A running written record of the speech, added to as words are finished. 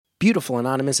Beautiful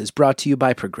Anonymous is brought to you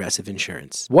by Progressive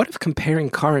Insurance. What if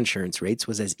comparing car insurance rates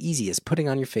was as easy as putting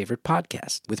on your favorite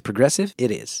podcast? With Progressive,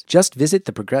 it is. Just visit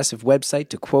the Progressive website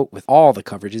to quote with all the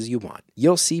coverages you want.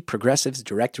 You'll see Progressive's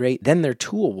direct rate, then their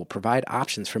tool will provide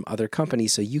options from other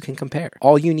companies so you can compare.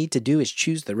 All you need to do is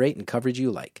choose the rate and coverage you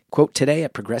like. Quote today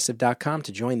at Progressive.com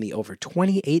to join the over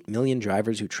 28 million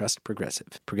drivers who trust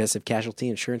Progressive. Progressive Casualty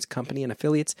Insurance Company and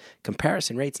Affiliates.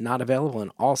 Comparison rates not available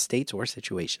in all states or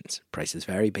situations. Prices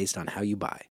vary based on how you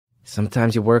buy.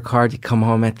 Sometimes you work hard, you come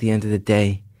home at the end of the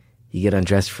day, you get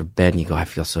undressed for bed and you go, I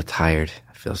feel so tired,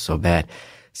 I feel so bad.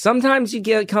 Sometimes you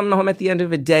come home at the end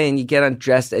of a day and you get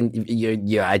undressed and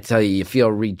I tell you feel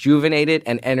rejuvenated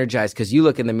and energized because you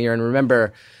look in the mirror and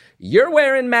remember, you're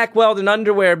wearing Mack Weldon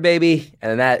underwear, baby.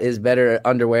 And that is better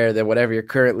underwear than whatever you're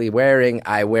currently wearing.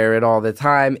 I wear it all the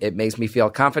time. It makes me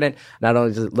feel confident. Not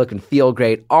only does it look and feel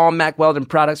great, all Mack Weldon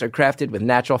products are crafted with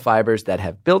natural fibers that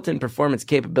have built-in performance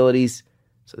capabilities,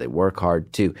 so they work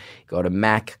hard too. Go to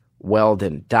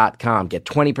MackWeldon.com. Get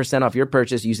 20% off your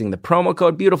purchase using the promo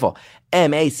code BEAUTIFUL.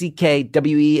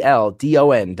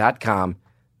 MackWeldon.com.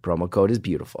 Promo code is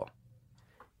BEAUTIFUL.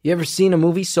 You ever seen a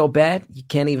movie so bad you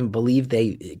can't even believe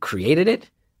they created it?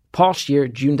 Paul Scheer,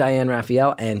 June Diane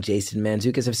Raphael, and Jason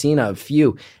Mantzoukas have seen a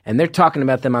few, and they're talking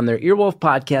about them on their Earwolf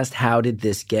podcast, How Did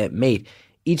This Get Made?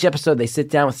 Each episode, they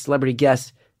sit down with celebrity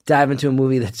guests, dive into a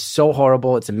movie that's so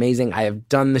horrible, it's amazing. I have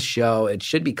done the show. It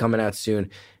should be coming out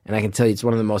soon, and I can tell you it's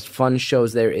one of the most fun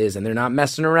shows there is, and they're not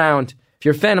messing around. If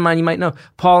you're a fan of mine, you might know.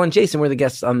 Paul and Jason were the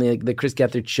guests on the Chris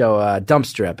Gethard Show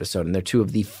Dumpster episode, and they're two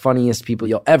of the funniest people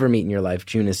you'll ever meet in your life.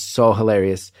 June is so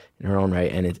hilarious in her own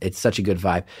right, and it's such a good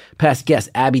vibe. Past guests,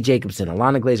 Abby Jacobson,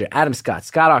 Alana Glazer, Adam Scott,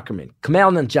 Scott Aukerman, Kamal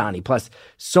Nanjiani, plus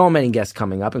so many guests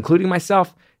coming up, including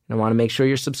myself. And I want to make sure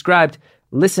you're subscribed.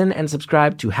 Listen and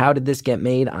subscribe to How Did This Get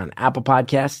Made on Apple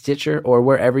Podcasts, Stitcher, or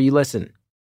wherever you listen.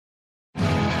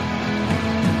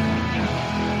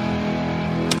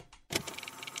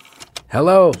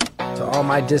 Hello to all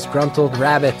my disgruntled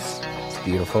rabbits. It's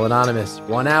Beautiful Anonymous.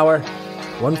 1 hour,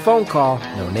 one phone call,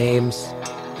 no names,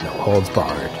 no holds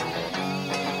barred.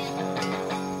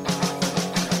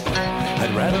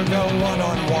 I'd rather go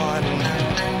one-on-one.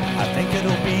 I think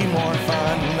it'll be more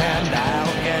fun, and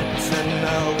I'll get to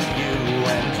know you,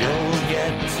 and you'll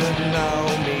get to know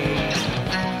me.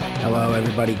 Hello,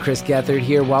 everybody. Chris Gethard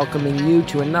here, welcoming you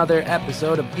to another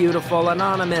episode of Beautiful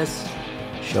Anonymous,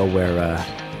 show where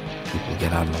people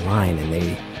get on the line and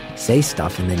they say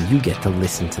stuff, and then you get to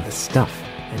listen to the stuff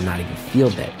and not even feel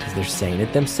that because they're saying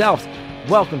it themselves.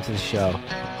 Welcome to the show.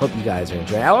 Hope you guys are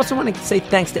enjoying it. I also want to say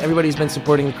thanks to everybody who's been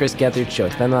supporting the Chris Gethard Show.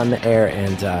 It's been on the air,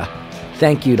 and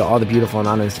thank you to all the Beautiful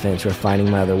Anonymous fans who are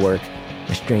finding my other work,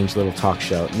 my strange little talk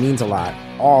show. It means a lot.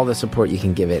 All the support you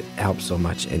can give it helps so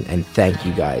much, and thank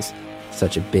you guys.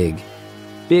 Such a big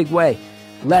way.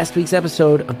 Last week's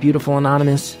episode of Beautiful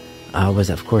Anonymous was,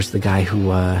 of course, the guy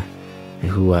who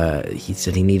he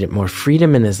said he needed more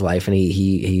freedom in his life, and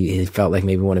he felt like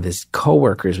maybe one of his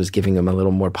coworkers was giving him a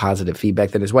little more positive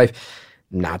feedback than his wife.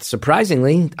 Not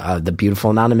surprisingly, the Beautiful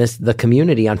Anonymous, the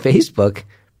community on Facebook,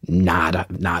 not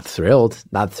thrilled.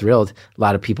 A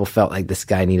lot of people felt like this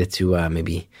guy needed to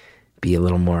maybe be a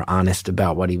little more honest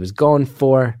about what he was going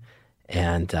for.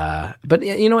 And but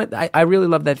you know what? I really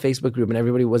love that Facebook group, and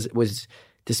everybody was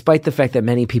despite the fact that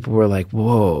many people were like,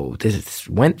 "Whoa, this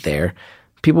went there."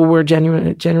 People were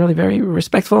generally very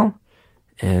respectful,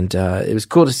 and it was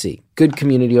cool to see. Good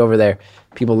community over there.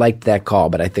 People liked that call,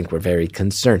 but I think we're very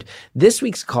concerned. This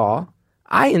week's call,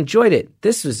 I enjoyed it.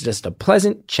 This was just a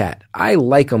pleasant chat. I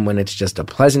like them when it's just a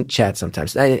pleasant chat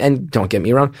sometimes. And don't get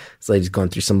me wrong, this lady's going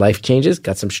through some life changes,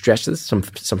 got some stresses, some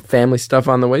family stuff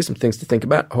on the way, some things to think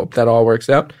about. I hope that all works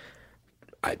out.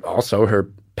 Also, her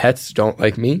pets don't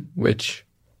like me, which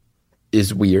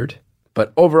is weird.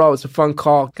 But overall, it was a fun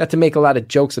call. Got to make a lot of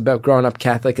jokes about growing up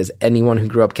Catholic, as anyone who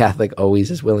grew up Catholic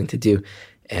always is willing to do.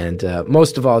 And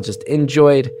most of all, just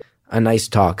enjoyed a nice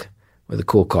talk with a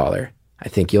cool caller. I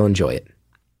think you'll enjoy it.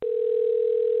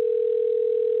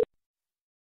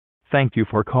 Thank you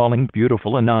for calling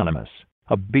Beautiful Anonymous.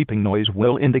 A beeping noise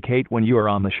will indicate when you are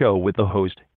on the show with the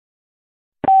host.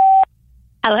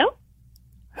 Hello?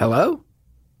 Hello?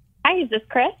 Hi, is this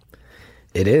Chris?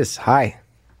 It is. Hi.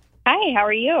 Hi, how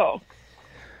are you?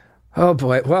 Oh,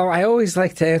 boy. Well, I always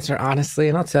like to answer honestly,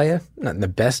 and I'll tell you, I'm not in the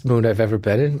best mood I've ever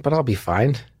been in, but I'll be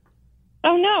fine.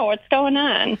 Oh, no, what's going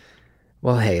on?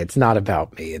 Well, hey, it's not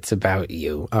about me. It's about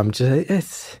you. I'm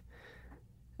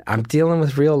dealing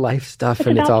with real life stuff,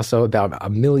 and it's also about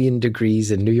 1,000,000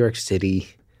 degrees in New York City,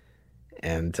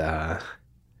 and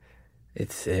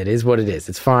it is what it is.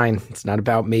 It's fine. It's not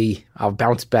about me. I'll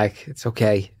bounce back. It's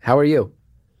okay. How are you?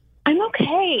 I'm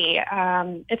okay.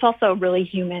 okay. It's also really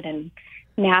humid and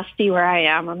nasty where I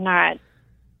am. I'm not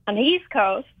on the East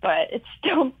Coast, but it's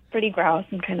still pretty gross.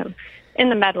 I'm kind of in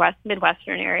the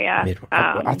Midwestern area.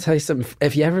 I'll tell you something.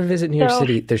 If you ever visit New York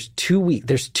City, there's 2 weeks.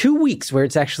 There's 2 weeks where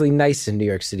it's actually nice in New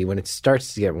York City when it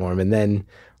starts to get warm, and then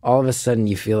all of a sudden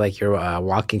you feel like you're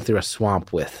walking through a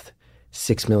swamp with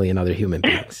 6 million other human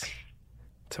beings.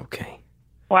 It's okay.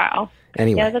 Wow.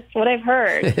 Anyway. Yeah, that's what I've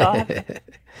heard. So I'll have to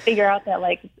figure out that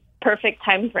like perfect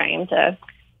time frame to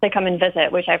come and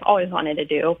visit, which I've always wanted to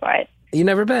do, but you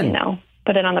never been?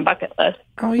 Put it on the bucket list.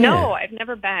 Oh yeah. No, I've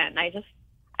never been.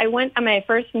 I went on my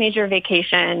first major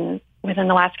vacation within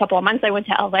the last couple of months. I went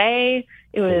to LA.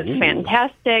 It was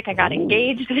fantastic. I got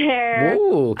engaged there.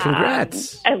 Ooh,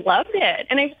 congrats. I loved it.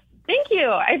 And thank you.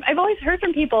 I've always heard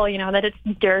from people, that it's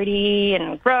dirty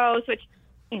and gross, which,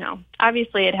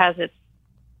 obviously it has its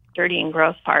dirty and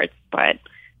gross parts, but,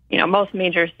 most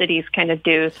major cities kind of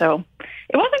do. So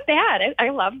it wasn't bad. I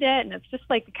loved it. And it's just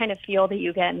like the kind of feel that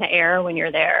you get in the air when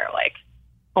you're there. Like,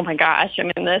 oh my gosh,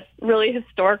 I'm in this really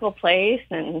historical place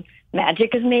and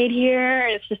magic is made here.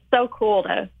 It's just so cool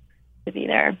to be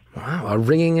there. Wow, a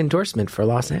ringing endorsement for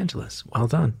Los Angeles. Well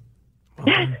done.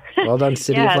 Well done,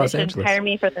 City of Los Angeles. Hire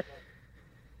me for this.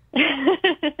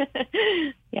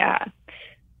 Yeah.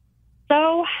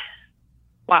 So,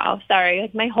 wow, sorry.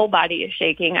 Like, my whole body is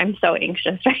shaking. I'm so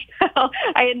anxious right now.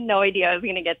 I had no idea I was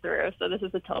going to get through, so this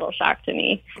is a total shock to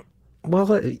me. Well,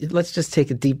 let's just take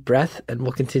a deep breath, and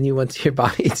we'll continue once your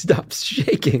body stops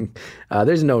shaking.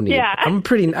 There's no need. Yeah.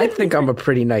 I think I'm a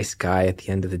pretty nice guy at the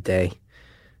end of the day,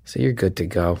 so you're good to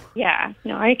go. Yeah,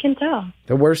 no, I can tell.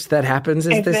 The worst that happens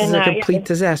is this is a complete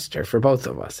disaster for both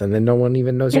of us, and then no one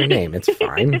even knows your name. It's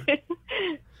fine.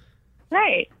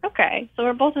 Right. Okay. So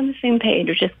we're both on the same page,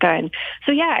 which is good.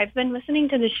 So yeah, I've been listening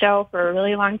to the show for a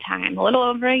really long time, a little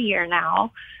over a year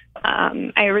now.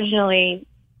 I originally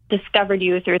discovered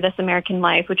you through This American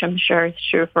Life, which I'm sure is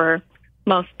true for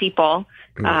most people.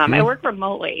 I work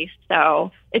remotely,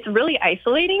 so it's really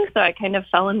isolating. So I kind of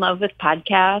fell in love with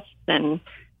podcasts and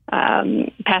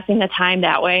passing the time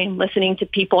that way and listening to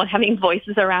people and having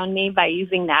voices around me by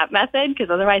using that method, because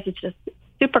otherwise it's just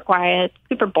super quiet,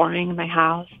 super boring in my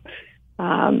house.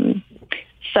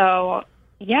 So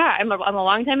yeah, I'm a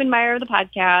longtime admirer of the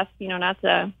podcast, not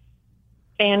the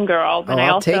fangirl, but I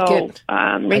also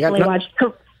recently watched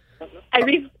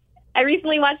I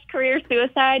recently watched Career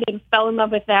Suicide and fell in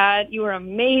love with that. You were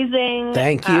amazing.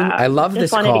 Thank you. I love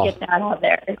this call. Just wanted to get that out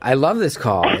there. I love this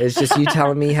call. It's just you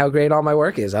telling me how great all my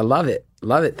work is. I love it.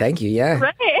 Love it. Thank you. Yeah.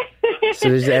 Right. So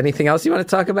is there anything else you want to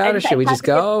talk about, or should we just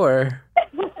go? Or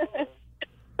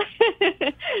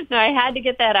no, I had to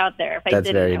get that out there. If I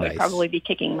didn't, I would probably be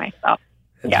kicking myself.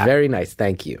 That's very nice.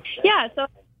 Thank you. Yeah. So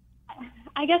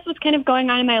I guess what's kind of going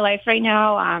on in my life right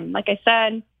now, like I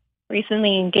said,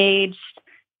 recently engaged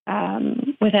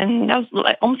that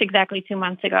was almost exactly 2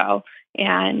 months ago.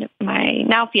 And my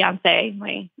now fiance,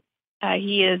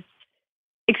 he is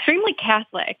extremely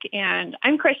Catholic, and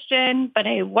I'm Christian, but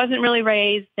I wasn't really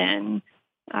raised in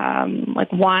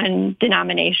one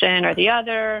denomination or the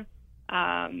other.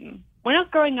 When I was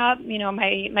growing up,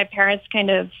 my parents kind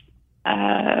of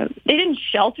they didn't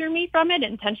shelter me from it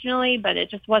intentionally, but it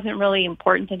just wasn't really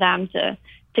important to them to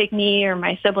take me or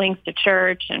my siblings to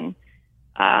church. And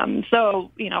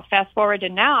so, fast forward to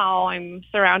now, I'm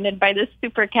surrounded by this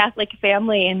super Catholic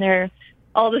family, and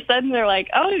all of a sudden they're like,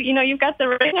 oh, you've got the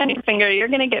ring on your finger. You're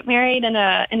going to get married in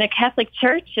a Catholic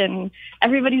church, and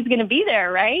everybody's going to be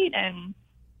there, right? And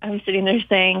I'm sitting there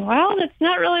saying, well, that's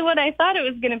not really what I thought it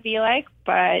was going to be like,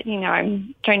 but,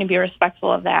 I'm trying to be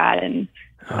respectful of that and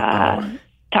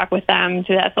talk with them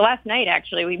through that. So last night,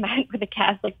 actually, we met with a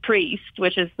Catholic priest,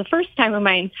 which is the first time in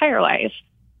my entire life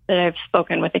that I've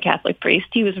spoken with a Catholic priest.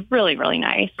 He was really, really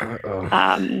nice,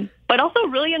 but also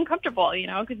really uncomfortable,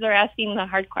 because they're asking the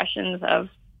hard questions of,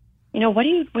 what do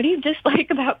you dislike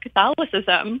about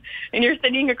Catholicism? And you're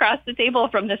sitting across the table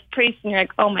from this priest, and you're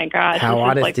like, oh my gosh, how this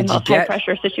honest is like did the you most get?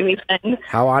 high-pressure situation.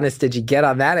 How honest did you get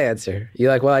on that answer?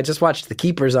 You're like, well, I just watched The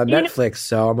Keepers on Netflix,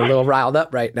 so I'm a little riled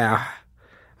up right now.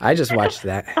 I just watched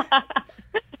that.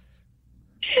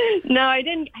 No, I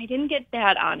didn't get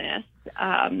that honest.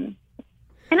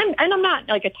 And I'm not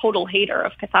like a total hater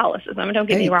of Catholicism. Don't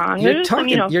get me wrong. You're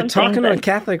talking to a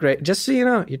Catholic, right? Just so you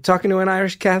know, you're talking to an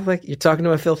Irish Catholic. You're talking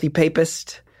to a filthy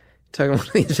papist. You're talking to one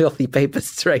of these filthy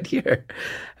papists right here.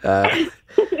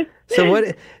 So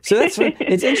that's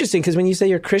it's interesting, because when you say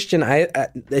you're Christian,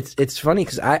 it's funny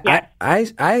because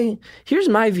I here's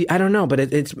my view. I don't know, but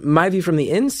it's my view from the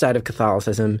inside of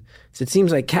Catholicism. So it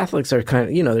seems like Catholics are kind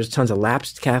of, there's tons of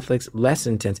lapsed Catholics, less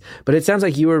intense. But it sounds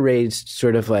like you were raised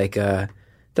sort of like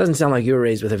doesn't sound like you were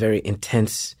raised with a very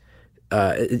intense.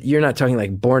 You're not talking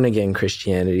like born again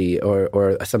Christianity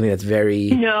or something that's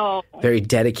very very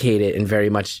dedicated and very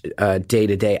much day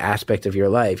to day aspect of your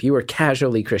life. You were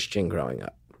casually Christian growing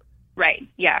up. Right.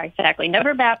 Yeah, exactly.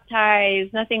 Never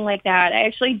baptized, nothing like that. I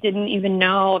actually didn't even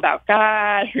know about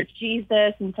God or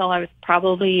Jesus until I was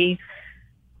probably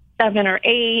 7 or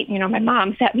 8. My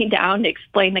mom sat me down to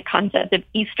explain the concept of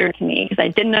Easter to me because I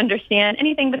didn't understand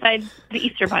anything besides the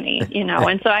Easter bunny,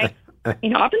 And so I,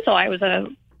 up until I was a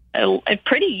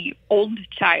pretty old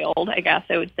child, I guess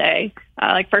I would say,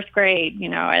 like first grade,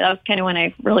 that was kind of when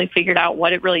I really figured out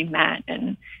what it really meant.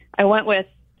 And I went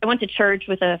to church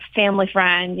with a family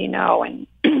friend, and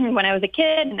when I was a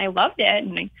kid, and I loved it.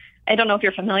 And I don't know if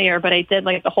you're familiar, but I did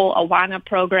like the whole Awana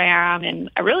program,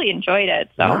 and I really enjoyed it.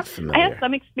 So I had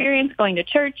some experience going to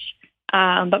church,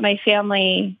 but my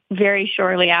family very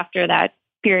shortly after that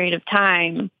period of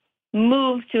time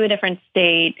moved to a different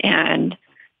state. And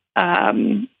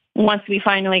once we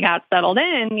finally got settled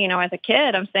in, as a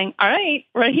kid, I'm saying, all right,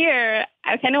 we're here.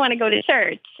 I kind of want to go to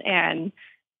church. And,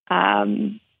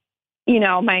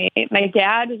 my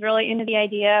dad was really into the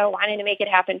idea, wanting to make it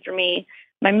happen for me.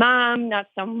 My mom, not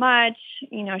so much.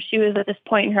 She was at this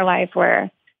point in her life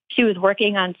where she was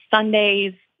working on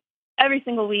Sundays every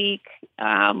single week,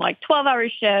 like 12-hour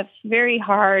shifts, very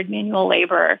hard manual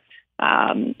labor.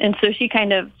 And so she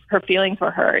her feelings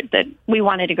were hurt that we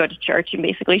wanted to go to church, and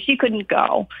basically she couldn't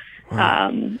go.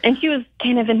 And she was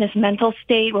kind of in this mental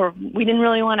state where we didn't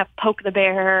really want to poke the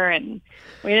bear, and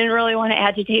we didn't really want to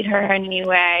agitate her in any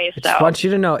way. So I just want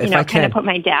you to know, if I can, put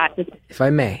my dad. If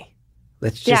I may,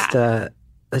 let's just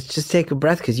take a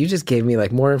breath, because you just gave me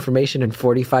like more information in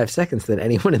 45 seconds than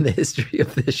anyone in the history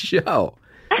of this show.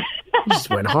 You just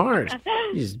went hard.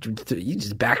 You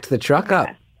just backed the truck up,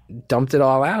 dumped it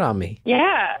all out on me.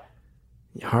 Yeah.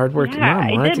 Hardworking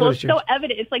mom. I did. Well, it's so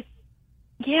evident. It's like,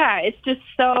 it's just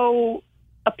so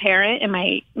apparent in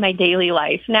my daily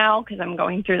life now, because I'm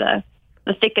going through the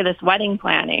thick of this wedding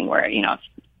planning where, I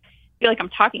feel like I'm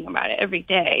talking about it every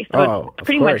day. So it's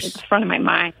pretty much at the front of my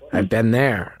mind. I've been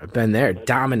there.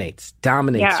 Dominates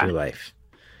your life.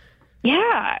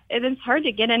 Yeah. And it's hard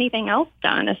to get anything else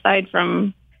done aside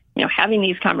from, having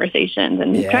these conversations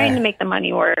and trying to make the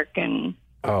money work. And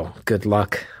oh, good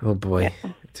luck. Oh boy.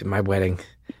 Yeah. To my wedding.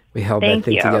 We held that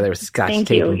thing together with scotch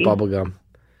tape and bubble gum.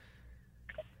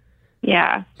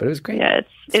 Yeah. But it was great. Yeah,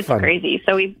 it's crazy.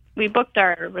 So we booked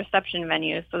our reception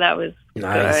venue, so that was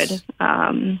good.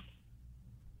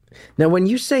 Now, when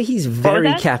you say he's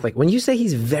very Catholic,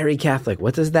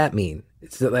 what does that mean?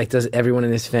 It's like, does everyone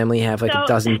in his family have like a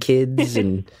dozen kids,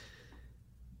 and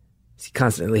is he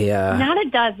constantly not a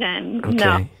dozen, okay.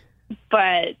 No.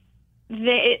 But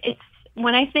it's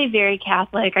when I say very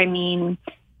Catholic, I mean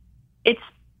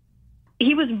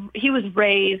he was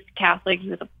raised Catholic. He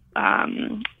was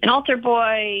an altar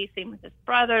boy, same with his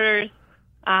brothers,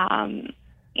 and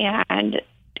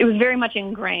it was very much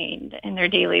ingrained in their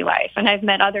daily life. And I've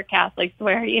met other Catholics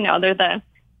where they're the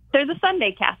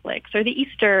Sunday Catholics or the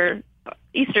Easter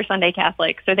Sunday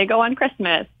Catholics, or they go on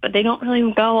Christmas, but they don't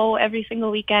really go every single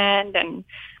weekend.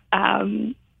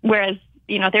 And whereas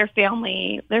their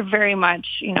family, they're very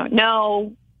much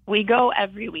no, we go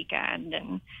every weekend,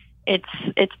 and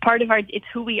it's part of it's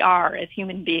who we are as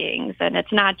human beings, and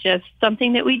it's not just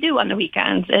something that we do on the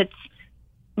weekends. It's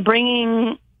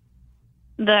bringing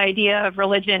the idea of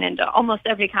religion into almost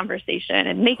every conversation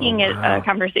and making it a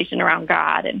conversation around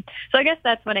God. And so I guess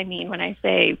that's what I mean when I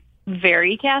say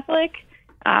very Catholic.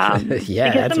 Because some of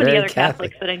the other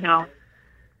Catholics that I know.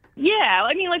 Yeah,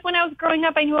 I mean, like when I was growing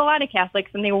up, I knew a lot of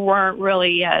Catholics, and they weren't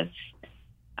really as,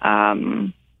 I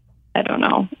don't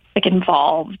know, like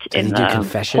involved in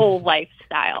the whole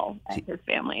lifestyle that his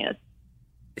family is.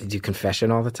 Did you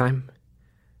confession all the time?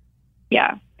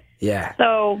 Yeah. Yeah.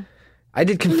 So I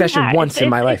did confession once in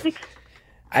my life.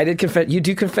 I did confession. You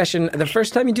do confession. The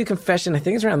first time you do confession, I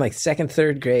think it's around like 2nd,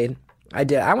 3rd grade.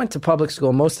 I went to public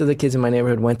school. Most of the kids in my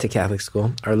neighborhood went to Catholic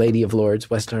school. Our Lady of Lourdes,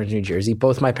 West Orange, New Jersey.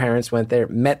 Both my parents went there,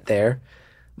 met there.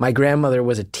 My grandmother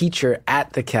was a teacher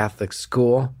at the Catholic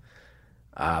school.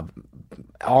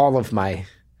 All of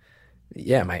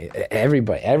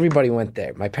everybody went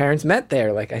there. My parents met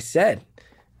there, like I said.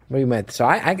 We met. So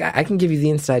I can give you the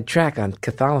inside track on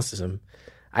Catholicism.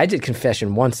 I did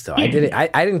confession once though. I did it.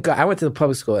 I didn't go. I went to the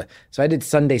public school, so I did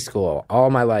Sunday school all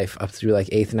my life up through like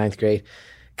 8th, 9th grade.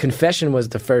 Confession was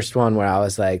the first one where I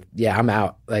was like, yeah, I'm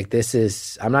out. Like I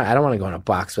don't want to go in a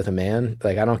box with a man.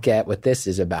 Like I don't get what this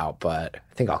is about, but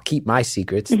I think I'll keep my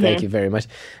secrets. Mm-hmm. Thank you very much.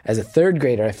 As a 3rd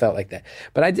grader, I felt like that.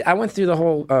 But I went through the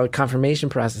whole confirmation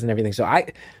process and everything. So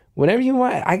whenever you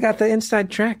want, I got the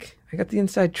inside track.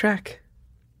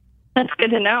 That's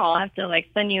good to know. I'll have to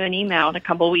send you an email in a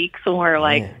couple weeks when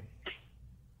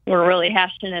we're really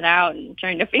hashing it out and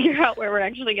trying to figure out where we're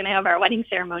actually going to have our wedding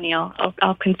ceremony.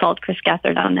 I'll consult Chris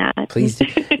Gethard on that. Please do.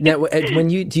 Now,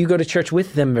 do you go to church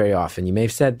with them very often? You may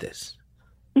have said this.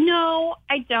 No,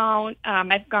 I don't.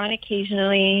 I've gone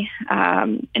occasionally,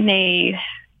 and they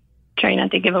try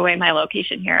not to give away my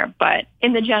location here, but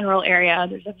in the general area,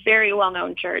 there's a very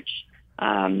well-known church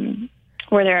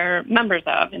where they're members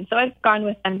of, and so I've gone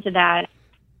with them to that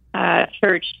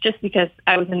church just because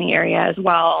I was in the area as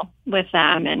well with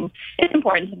them, and it's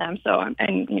important to them. So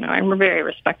I'm very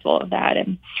respectful of that,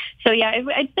 and so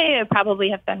I'd say I probably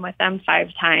have been with them 5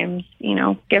 times,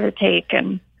 give or take,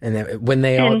 and then when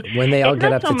they all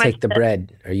get up to take the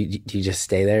bread, do you just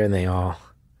stay there and they're all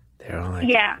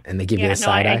like, and they give you a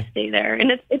side eye? I stay there,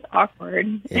 and it's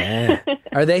awkward. Yeah.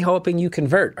 Are they hoping you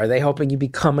convert? Are they hoping you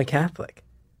become a Catholic?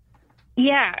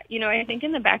 Yeah, I think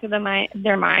in the back of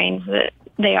their minds that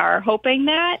they are hoping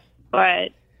that,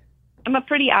 but I'm a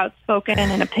pretty outspoken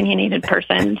and opinionated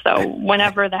person, so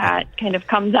whenever that kind of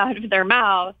comes out of their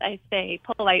mouth, I say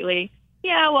politely,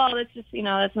 yeah, well, that's just,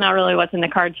 that's not really what's in the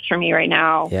cards for me right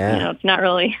now. Yeah. It's not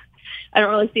really, I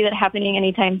don't really see that happening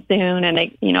anytime soon, and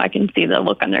I can see the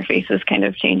look on their faces kind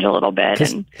of change a little bit.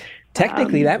 And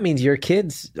technically, that means your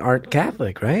kids aren't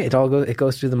Catholic, right? It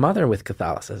goes through the mother with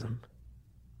Catholicism.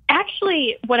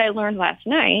 Actually, what I learned last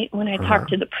night when I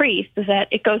talked to the priest is that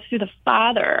it goes through the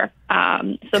father.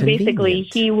 So basically,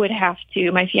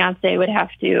 my fiance would have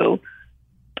to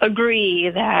agree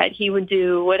that he would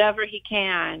do whatever he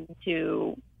can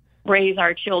to raise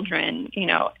our children,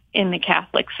 in the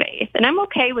Catholic faith. And I'm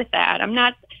okay with that. I'm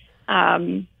not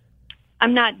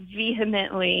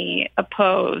vehemently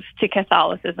opposed to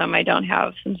Catholicism. I don't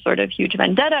have some sort of huge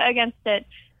vendetta against it.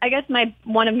 I guess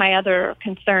one of my other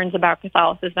concerns about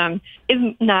Catholicism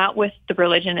is not with the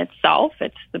religion itself.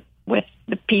 It's with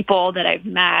the people that I've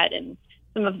met and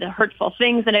some of the hurtful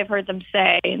things that I've heard them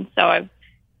say. And so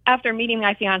after meeting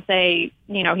my fiance,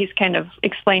 he's kind of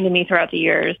explained to me throughout the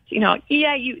years,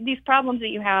 these problems that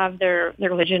you have, they're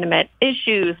legitimate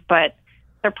issues, but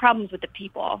they're problems with the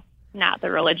people, not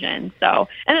the religion. So,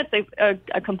 and that's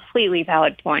a completely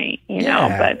valid point,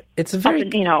 but it's a very,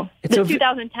 it's the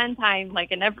 2010 time,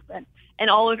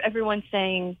 and everyone's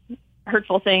saying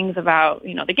hurtful things about,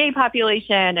 the gay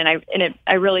population. And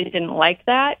I really didn't like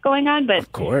that going on, but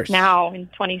of course now in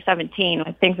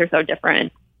 2017, things are so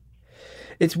different.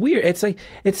 It's weird.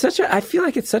 I feel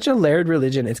like it's such a layered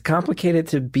religion. It's complicated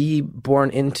to be born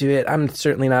into it. I'm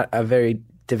certainly not a very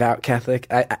devout Catholic.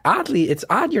 It's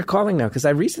odd you're calling now, because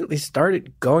I recently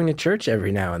started going to church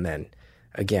every now and then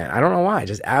again. I don't know why,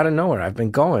 just out of nowhere. I've been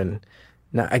going,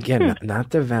 not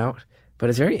devout, but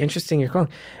it's very interesting you're calling.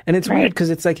 And it's weird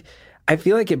because it's I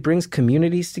feel like it brings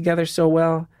communities together so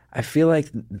well. I feel like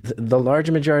the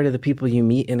large majority of the people you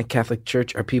meet in a Catholic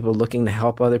church are people looking to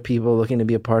help other people, looking to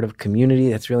be a part of a community.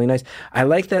 That's really nice. I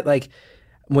like that,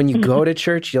 when you go to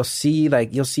church, you'll see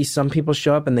some people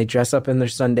show up and they dress up in their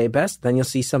Sunday best. Then you'll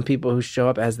see some people who show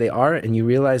up as they are, and you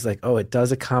realize it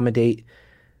does accommodate.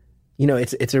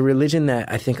 It's a religion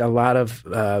that I think a lot of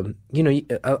a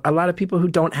lot of people who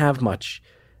don't have much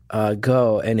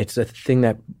go, and it's a thing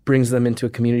that brings them into a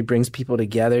community, brings people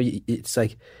together. It's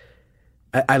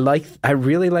I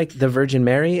really like the Virgin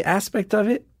Mary aspect of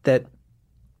it, that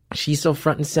she's so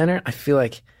front and center. I feel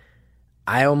like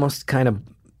I almost kind of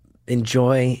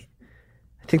enjoy.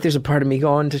 I think there's a part of me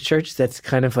going to church that's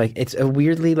kind of it's a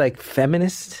weirdly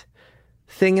feminist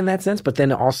thing in that sense, but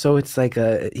then also it's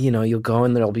you'll go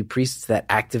and there'll be priests that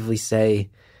actively say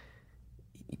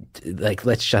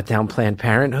let's shut down Planned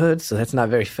Parenthood, so that's not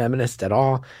very feminist at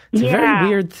all. It's a very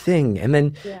weird thing. And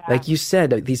then like you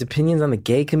said, these opinions on the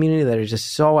gay community that are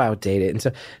just so outdated, and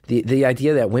so the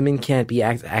idea that women can't be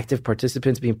active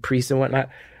participants, being priests and whatnot,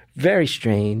 very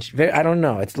strange. I don't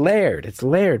know. It's layered,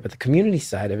 but the community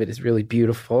side of it is really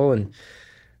beautiful. And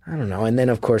I don't know. And then,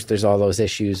 of course, there's all those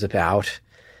issues about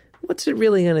what's it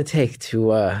really going to take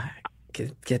to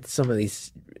get some of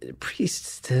these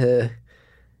priests to...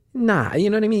 Nah, you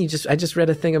know what I mean? I just read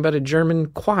a thing about a German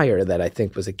choir that I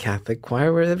think was a Catholic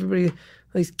choir where everybody,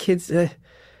 these kids, it's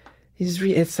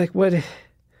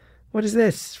what is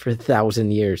this? For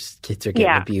 1,000 years, kids are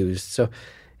getting abused. So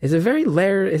it's a very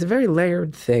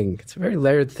layered thing.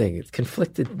 It's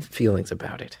conflicted feelings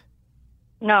about it.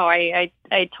 No, I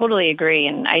totally agree.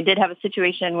 And I did have a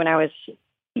situation when I was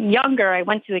younger. I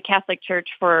went to a Catholic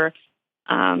church for,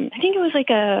 I think it was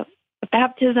a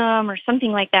baptism or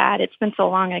something like that. It's been so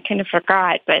long I kind of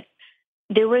forgot, but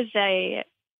it was the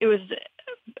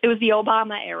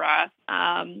Obama era,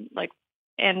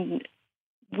 and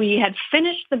we had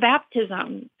finished the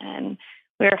baptism, and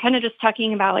we were kind of just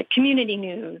talking about like community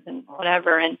news and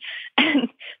whatever. And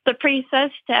the priest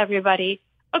says to everybody,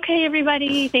 okay,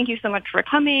 everybody, thank you so much for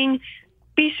coming.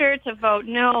 Be sure to vote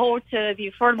no to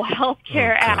the Affordable Health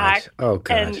Care Act. Oh,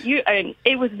 God. And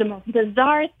it was the most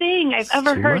bizarre thing I've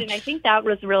ever heard. And I think that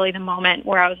was really the moment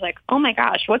where I was like, oh, my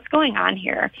gosh, what's going on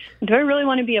here? Do I really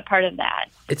want to be a part of that?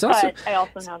 But I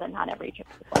also know that not every church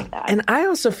is like that. And I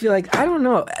also feel like, I don't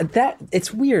know, that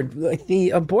it's weird. Like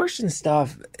the abortion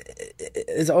stuff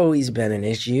has always been an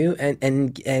issue and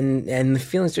the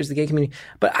feelings towards the gay community.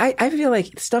 But I feel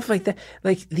like stuff like that,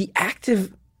 like the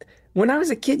active... When I was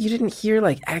a kid, you didn't hear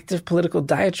like active political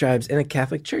diatribes in a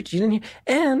Catholic church. You didn't hear,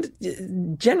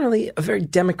 and generally a very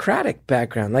democratic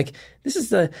background. Like this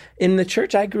is in the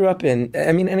church I grew up in.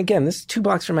 I mean, and again, this is 2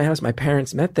 blocks from my house. My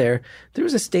parents met there. There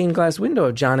was a stained glass window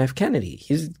of John F. Kennedy.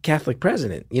 He's Catholic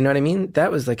president. You know what I mean? That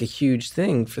was like a huge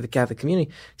thing for the Catholic community.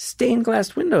 Stained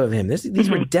glass window of him. These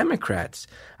were Democrats.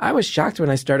 I was shocked when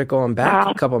I started going back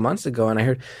a couple of months ago, and I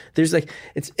heard there's like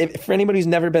for anybody who's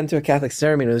never been to a Catholic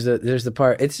ceremony, there's the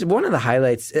part. It's one of the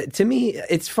highlights. To me,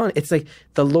 it's fun. It's like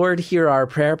the Lord hear our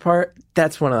prayer part.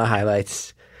 That's one of the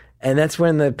highlights. And that's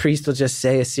when the priest will just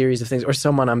say a series of things, or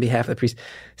someone on behalf of the priest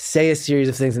say a series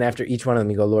of things, and after each one of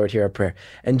them you go, Lord, hear our prayer.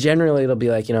 And generally it'll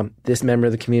be like, this member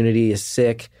of the community is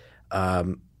sick.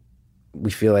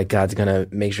 We feel like God's going to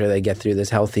make sure they get through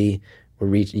this healthy. We're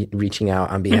reaching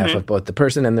out on behalf of both the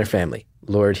person and their family.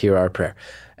 Lord, hear our prayer.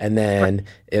 And then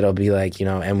it'll be like,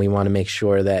 and we want to make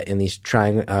sure that in these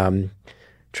trying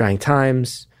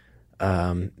times,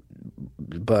 blah,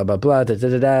 blah, blah, da, da,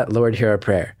 da, da, Lord, hear our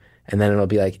prayer. And then it'll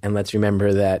be like, and let's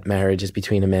remember that marriage is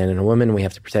between a man and a woman. We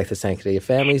have to protect the sanctity of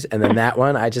families. And then that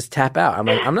one, I just tap out. I'm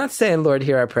like, I'm not saying Lord,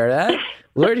 hear our prayer. That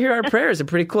Lord, hear our prayer is a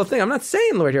pretty cool thing. I'm not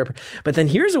saying Lord, hear our prayer. But then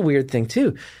here's a weird thing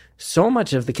too. So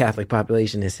much of the Catholic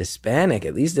population is Hispanic,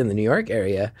 at least in the New York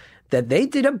area, that they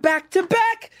did a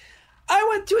back-to-back. I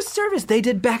went to a service. They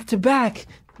did back-to-back.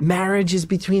 Marriage is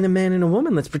between a man and a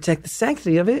woman. Let's protect the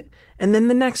sanctity of it. And then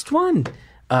the next one.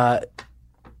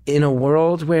 In a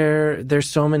world where there's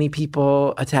so many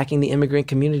people attacking the immigrant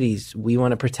communities, we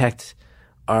want to protect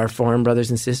our foreign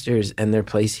brothers and sisters and their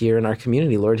place here in our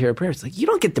community. Lord, hear our prayer. It's like, you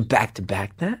don't get to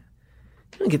back-to-back that.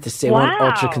 You don't get to say one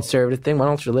ultra-conservative thing, one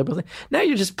ultra-liberal thing. Now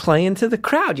you're just playing to the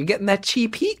crowd. You're getting that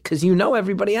cheap heat because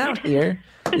everybody out here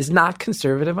is not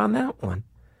conservative on that one.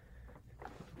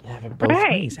 You have it both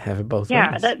ways. Have it both ways.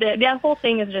 Yeah, that whole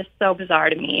thing is just so bizarre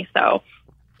to me.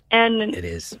 And it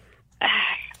is.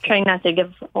 Trying not to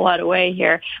give a lot away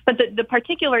here, but the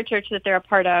particular church that they're a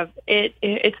part of,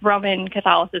 it's Roman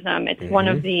Catholicism. It's one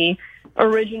of the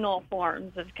original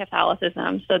forms of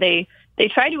Catholicism. So they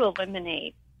try to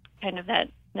eliminate kind of that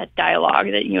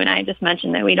dialogue that you and I just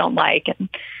mentioned that we don't like, and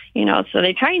so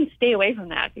they try and stay away from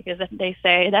that because they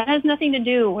say that has nothing to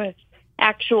do with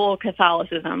actual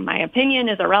Catholicism. My opinion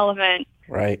is irrelevant.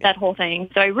 Right. That whole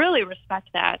thing. So I really respect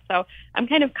that. So I'm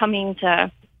kind of coming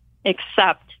to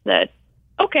accept that.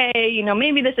 Okay,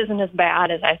 maybe this isn't as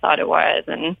bad as I thought it was.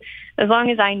 And as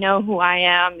long as I know who I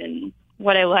am and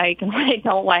what I like and what I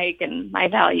don't like and my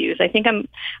values, I think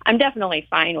I'm definitely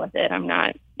fine with it.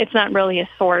 It's not really a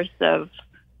source of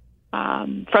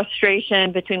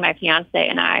frustration between my fiance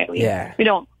and I.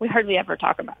 We hardly ever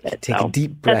talk about it. Take a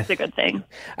deep breath. That's a good thing.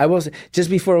 I will say, just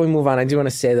before we move on, I do want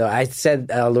to say though, I said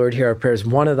Lord, hear our prayers,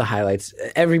 one of the highlights.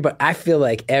 I feel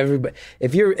like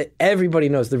everybody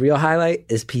knows the real highlight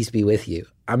is peace be with you.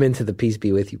 I'm into the peace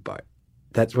be with you part.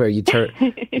 That's where you turn,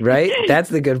 right? That's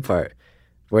the good part.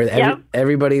 Where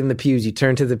everybody in the pews, you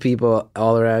turn to the people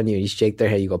all around you, you shake their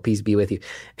head, you go, peace be with you.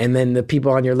 And then the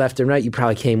people on your left and right, you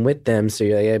probably came with them, so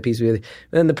you're like, yeah, peace be with you.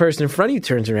 And then the person in front of you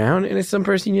turns around, and it's some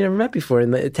person you never met before.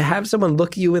 And to have someone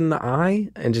look you in the eye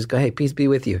and just go, hey, peace be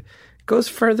with you, goes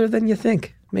further than you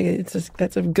think.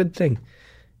 That's a good thing.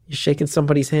 You're shaking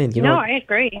somebody's hand. I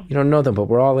agree. You don't know them, but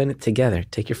we're all in it together.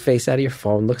 Take your face out of your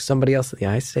phone, look somebody else in the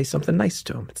eye, say something nice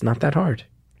to them. It's not that hard.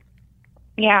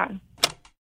 Yeah.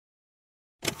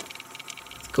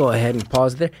 Go ahead and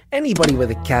pause there. Anybody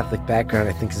with a Catholic background,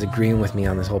 I think, is agreeing with me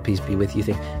on this whole peace be with you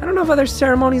thing. I don't know if other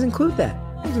ceremonies include that.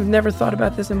 I've never thought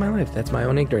about this in my life. That's my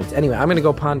own ignorance. Anyway, I'm going to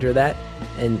go ponder that,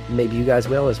 and maybe you guys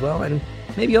will as well. And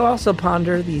maybe you'll also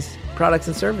ponder these products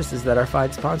and services that our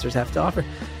fine sponsors have to offer.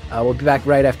 We'll be back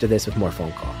right after this with more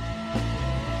phone call.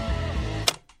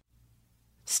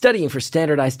 Studying for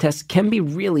standardized tests can be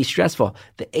really stressful.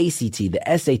 The ACT, the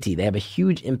SAT, they have a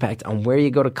huge impact on where you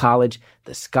go to college,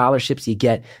 the scholarships you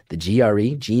get. The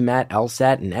GRE, GMAT,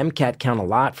 LSAT, and MCAT count a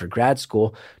lot for grad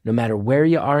school. No matter where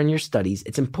you are in your studies,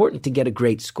 it's important to get a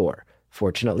great score.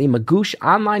 Fortunately, Magoosh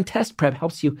Online Test Prep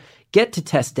helps you get to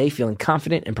test day feeling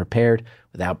confident and prepared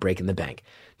without breaking the bank.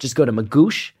 Just go to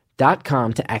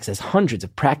Magoosh.com to access hundreds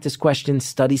of practice questions,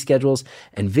 study schedules,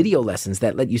 and video lessons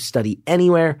that let you study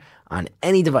anywhere, on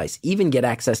any device. Even get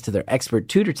access to their expert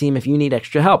tutor team if you need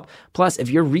extra help. Plus, if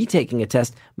you're retaking a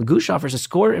test, Magoosh offers a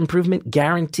score improvement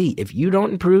guarantee. If you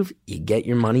don't improve, you get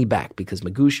your money back because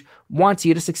Magoosh wants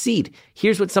you to succeed.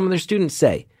 Here's what some of their students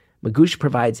say. Magoosh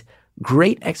provides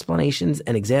great explanations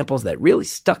and examples that really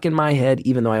stuck in my head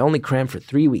even though I only crammed for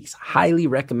 3 weeks. Highly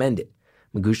recommend it.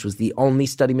 Magoosh was the only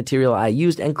study material I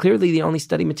used and clearly the only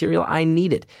study material I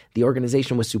needed. The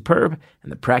organization was superb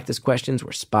and the practice questions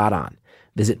were spot on.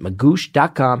 Visit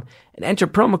Magoosh.com and enter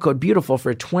promo code BEAUTIFUL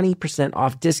for a 20%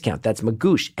 off discount. That's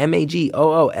Magoosh,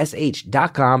 Magoosh.com,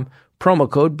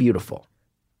 promo code BEAUTIFUL.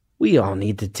 We all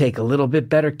need to take a little bit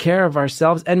better care of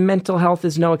ourselves, and mental health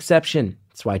is no exception.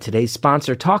 That's why today's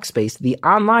sponsor, Talkspace, the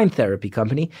online therapy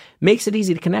company, makes it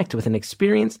easy to connect with an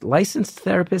experienced, licensed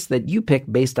therapist that you pick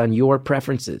based on your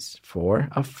preferences for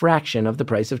a fraction of the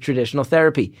price of traditional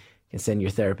therapy. You can send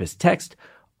your therapist text,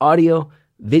 audio,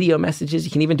 video messages. You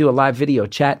can even do a live video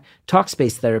chat.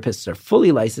 Talkspace therapists are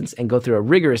fully licensed and go through a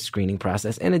rigorous screening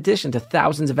process in addition to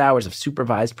thousands of hours of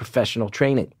supervised professional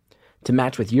training. To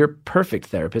match with your perfect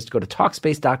therapist, go to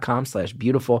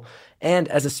Talkspace.com/beautiful. And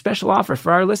as a special offer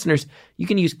for our listeners, you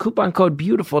can use coupon code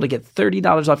BEAUTIFUL to get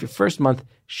 $30 off your first month.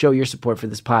 Show your support for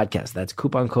this podcast. That's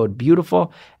coupon code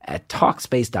BEAUTIFUL at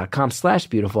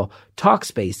Talkspace.com/beautiful.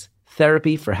 Talkspace,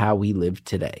 therapy for how we live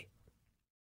today.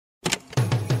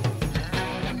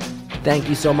 Thank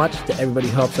you so much to everybody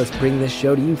who helps us bring this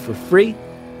show to you for free.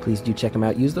 Please do check them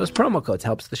out. Use those promo codes.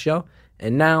 Helps the show.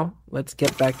 And now, let's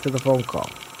get back to the phone call.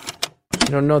 You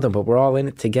don't know them, but we're all in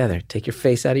it together. Take your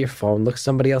face out of your phone. Look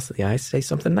somebody else in the eye. Say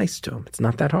something nice to them. It's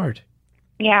not that hard.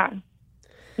 Yeah.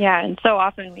 Yeah, and so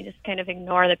often we just kind of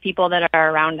ignore the people that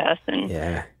are around us. And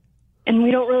we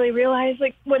don't really realize,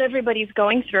 like, what everybody's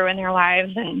going through in their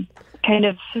lives and kind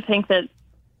of think that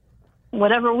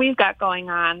whatever we've got going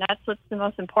on, that's what's the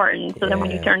most important. So then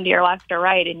when you turn to your left or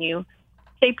right and you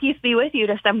say peace be with you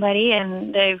to somebody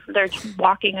and they're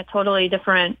walking a totally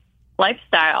different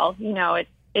lifestyle, you know,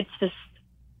 it's just,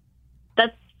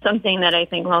 that's something that I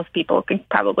think most people could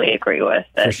probably agree with.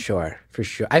 For sure.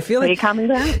 I feel like... Common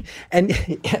ground? And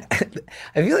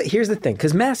I feel like, here's the thing,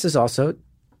 because Mass is also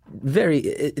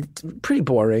it's pretty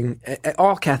boring.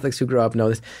 All Catholics who grow up know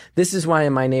this. This is why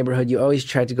in my neighborhood you always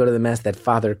tried to go to the Mass that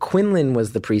Father Quinlan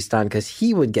was the priest on, because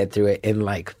he would get through it in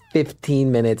like 15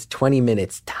 minutes, 20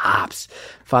 minutes tops.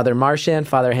 Father Marchand,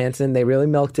 Father Hansen, they really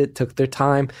milked it, took their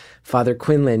time. Father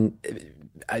Quinlan...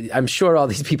 I'm sure all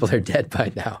these people are dead by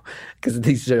now because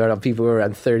these are people who were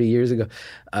around 30 years ago.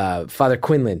 Father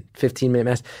Quinlan, 15-minute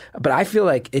Mass. But I feel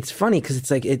like it's funny because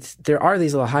it's like there are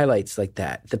these little highlights like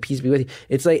that. The Peace Be With You.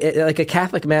 It's like a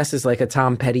Catholic Mass is like a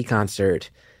Tom Petty concert.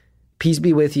 Peace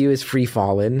Be With You is Free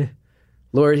Fallin'.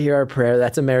 Lord, Hear Our Prayer,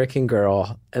 that's American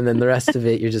Girl. And then the rest of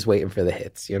it, you're just waiting for the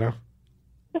hits, you know?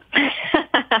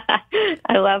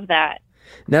 I love that.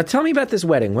 Now tell me about this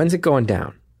wedding. When's it going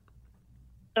down?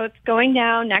 So it's going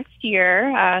down next year,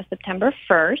 September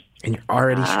 1st. And you're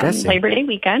already stressing. Labor Day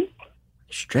weekend.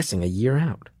 Stressing a year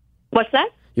out. What's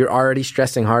that? You're already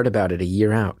stressing hard about it a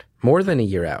year out. More than a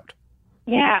year out.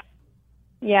 Yeah.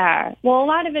 Well, a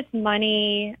lot of it's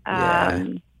money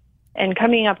and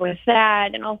coming up with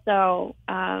that. And also,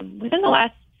 within the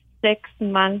last 6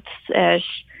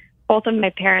 months-ish, both of my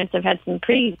parents have had some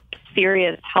pretty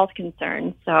serious health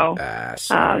concerns. So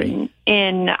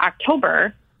in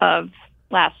October of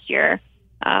last year,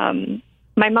 my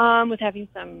mom was having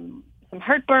some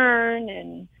heartburn,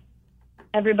 and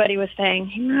everybody was saying,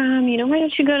 "Hey, Mom, why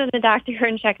don't you go to the doctor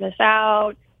and check this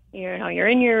out? You're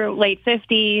in your late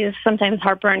 50s. Sometimes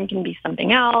heartburn can be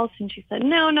something else." And she said,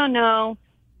 "No.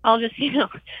 I'll just,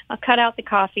 I'll cut out the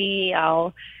coffee.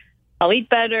 I'll eat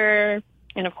better."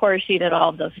 And of course, she did all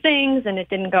of those things, and it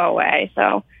didn't go away.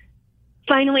 So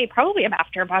finally, probably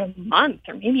after about a month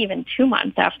or maybe even 2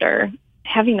 months after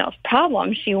having those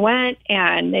problems, she went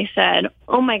and they said,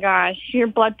 "Oh my gosh, your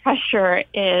blood pressure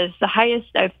is the highest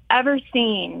I've ever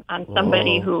seen on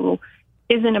somebody who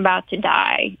isn't about to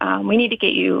die. We need to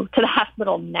get you to the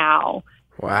hospital now."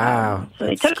 Wow. So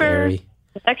they took her.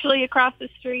 It's actually across the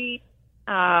street.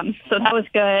 So that was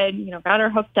good. Got her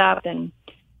hooked up and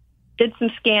did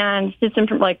some scans, did some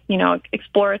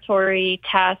exploratory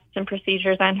tests and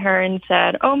procedures on her, and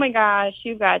said, "Oh my gosh,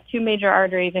 you've got 2 major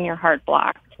arteries in your heart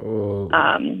blocked."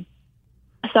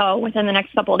 So within the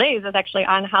next couple of days, it was actually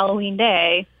on Halloween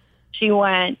Day, she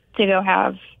went to go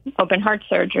have open heart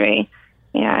surgery.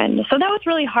 And so that was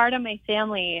really hard on my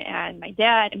family and my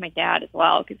dad as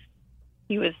well, because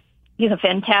he's a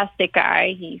fantastic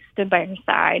guy. He stood by her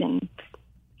side and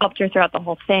helped her throughout the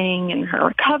whole thing, and her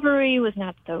recovery was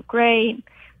not so great.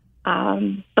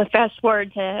 But fast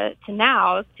forward to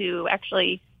now, to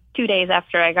actually 2 days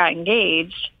after I got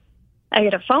engaged, I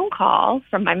get a phone call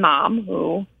from my mom,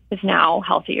 who is now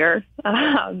healthier.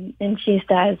 And she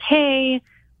says, "Hey,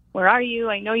 where are you?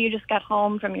 I know you just got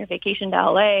home from your vacation to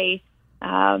LA."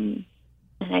 And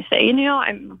I say,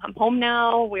 I'm home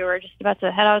now. We were just about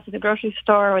to head out to the grocery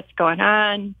store. What's going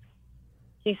on?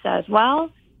 She says, "Well,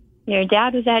 your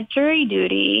dad was at jury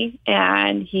duty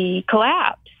and he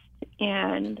collapsed."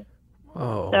 And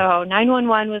so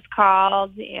 911 was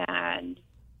called, and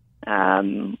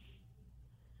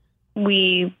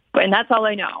and that's all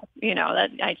I know. That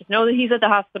I just know that he's at the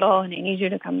hospital and I need you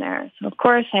to come there. So of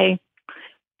course I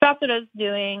stopped what I was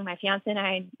doing. My fiance and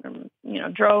I,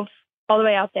 drove all the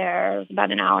way out there. It was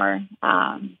about an hour.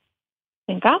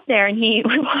 And got there, and we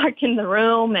walked in the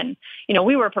room, and,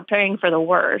 we were preparing for the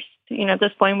worst. At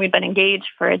this point, we'd been engaged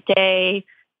for a day,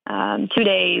 2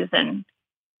 days, and,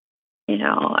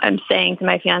 I'm saying to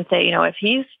my fiance, if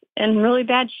he's in really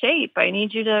bad shape, I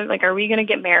need you to, are we going to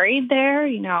get married there?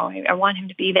 I want him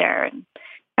to be there, and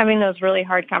having those really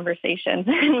hard conversations.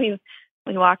 And we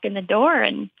walk in the door,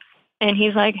 and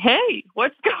he's like, "Hey,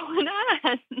 what's going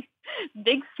on?"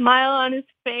 Big smile on his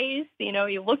face.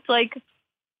 He looked like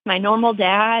my normal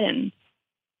dad, and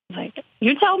I was like,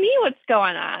 "You tell me what's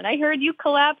going on. I heard you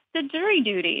collapsed at jury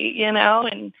duty," and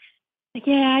like,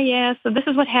 yeah. So this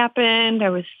is what happened. I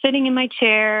was sitting in my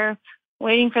chair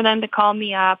waiting for them to call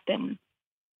me up, and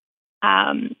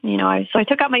so I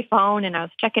took out my phone and I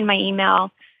was checking my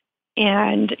email,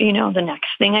 and the next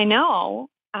thing I know,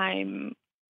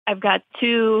 I've got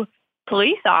 2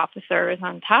 police officers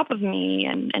on top of me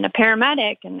and a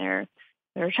paramedic, and they're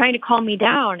trying to calm me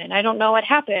down, and I don't know what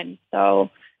happened.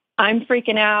 So I'm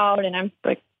freaking out, and I'm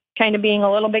kind of being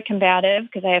a little bit combative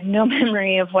because I have no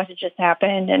memory of what had just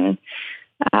happened. And,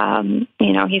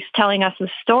 he's telling us the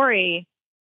story.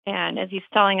 And as he's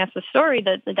telling us the story,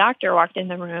 the doctor walked in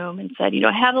the room and said,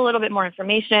 have a little bit more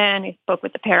information. He spoke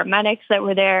with the paramedics that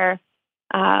were there.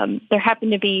 There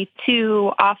happened to be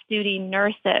 2 off-duty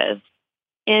nurses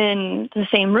in the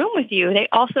same room with you. They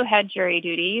also had jury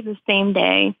duty the same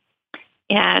day.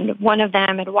 And one of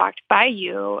them had walked by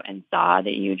you and saw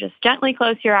that you just gently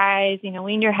closed your eyes,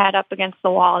 leaned your head up against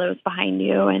the wall that was behind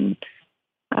you. And,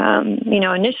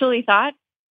 initially thought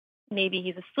maybe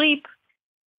he's asleep,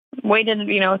 waited,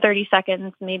 30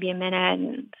 seconds, maybe a minute,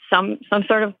 and some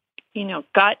sort of,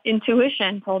 gut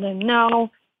intuition told him,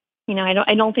 no,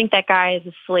 I don't think that guy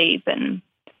is asleep. And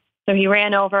so he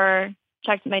ran over,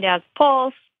 checked my dad's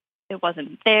pulse. It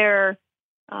wasn't there.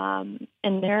 And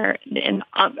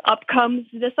up comes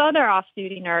this other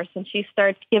off-duty nurse, and she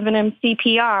starts giving him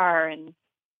CPR. And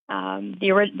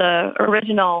the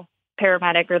original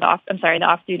paramedic, or the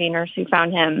off-duty nurse who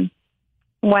found him,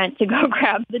 went to go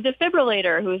grab the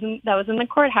defibrillator that was in the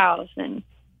courthouse and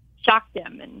shocked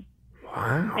him. And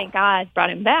wow, thank God, brought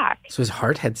him back. So his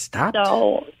heart had stopped?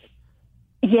 So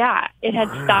yeah, it had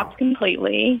stopped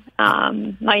completely.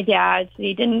 My dad,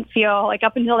 he didn't feel,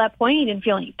 up until that point, he didn't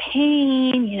feel any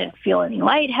pain. He didn't feel any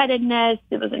lightheadedness.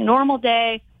 It was a normal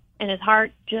day, and his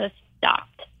heart just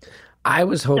stopped. I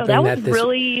was hoping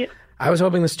I was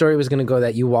hoping the story was going to go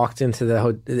that you walked into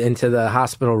the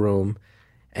hospital room,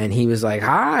 and he was like,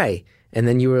 "Hi." And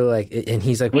then you were like, and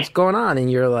he's like, "What's going on?"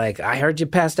 And you're like, "I heard you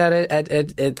passed out at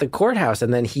the courthouse."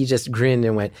 And then he just grinned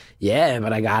and went, "Yeah,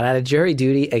 but I got out of jury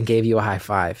duty," and gave you a high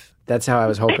five. That's how I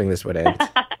was hoping this would end.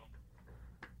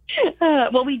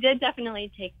 Well, we did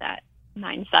definitely take that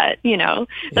mindset.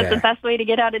 That's the best way to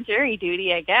get out of jury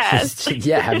duty, I guess.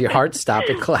 Yeah, have your heart stop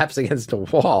and collapse against a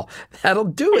wall. That'll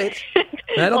do it.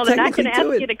 Well, they're not going to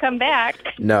ask you to come back.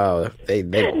 No, they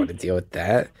don't want to deal with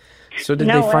that. So did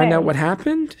they find out what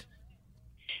happened?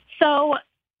 So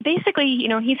basically,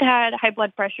 he's had high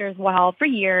blood pressure as well for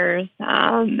years,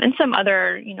 and some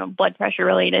other, blood pressure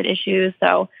related issues.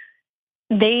 So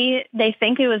they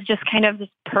think it was just kind of this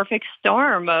perfect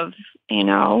storm of,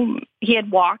 he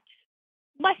had walked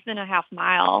less than a half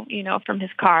mile, from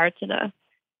his car to the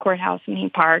courthouse when he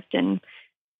parked.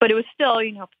 But it was still,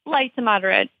 light to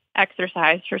moderate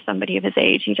exercise for somebody of his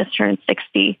age. He just turned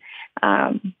 60,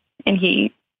 and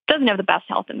he doesn't have the best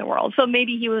health in the world. So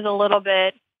maybe he was a little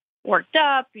bit worked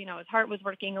up, his heart was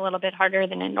working a little bit harder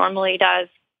than it normally does.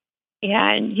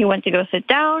 And he went to go sit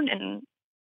down, and,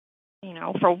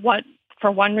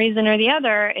 for one reason or the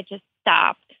other, it just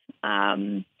stopped.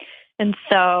 And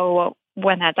so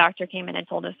when that doctor came in and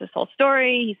told us this whole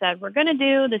story, he said, "We're going to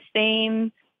do the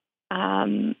same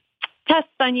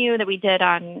tests on you that we did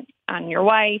on your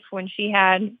wife when she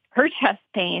had her chest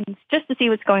pains, just to see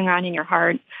what's going on in your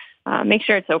heart. make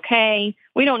sure it's okay.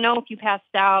 We don't know if you passed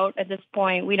out at this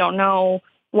point. We don't know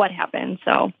what happened.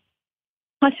 So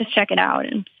let's just check it out.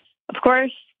 And of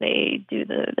course, they do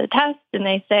the test and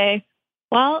they say,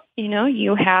 well,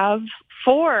 you have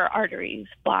 4 arteries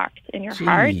blocked in your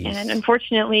heart. And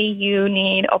unfortunately, you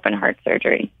need open heart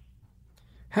surgery.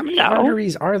 How many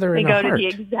arteries are there in a heart? They go to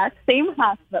the exact same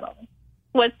hospital.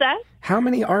 What's that? How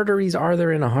many arteries are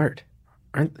there in a heart?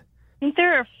 I think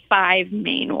there are 5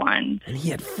 main ones. And he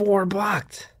had 4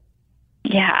 blocked.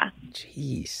 Yeah.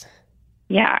 Jeez.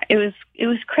 Yeah, it was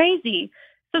crazy.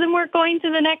 So then we're going to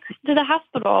the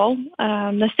hospital,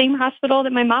 the same hospital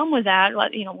that my mom was at,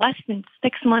 less than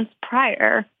 6 months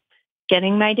prior,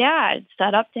 getting my dad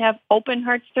set up to have open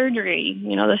heart surgery.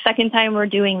 The second time we're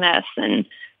doing this in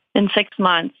 6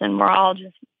 months, and we're all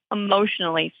just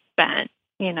emotionally spent,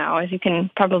 as you can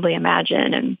probably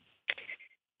imagine.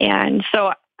 And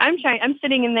so I'm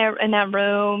sitting in that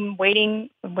room waiting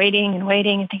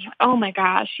and thinking, oh my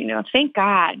gosh, thank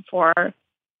God for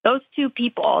those 2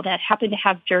 people that happen to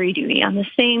have jury duty on the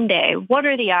same day. What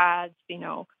are the odds,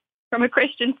 from a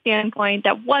Christian standpoint,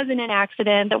 that wasn't an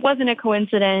accident, that wasn't a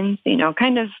coincidence,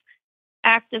 kind of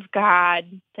act of God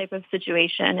type of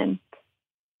situation. And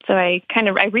so I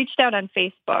reached out on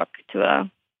Facebook to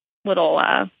a little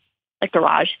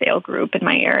garage sale group in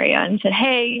my area and said,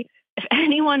 hey, if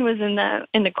anyone was in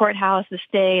the courthouse this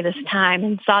day, this time,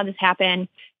 and saw this happen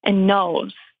and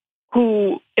knows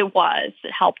who it was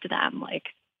that helped them,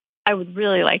 I would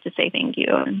really like to say thank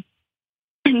you.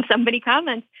 And somebody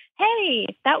comments, hey,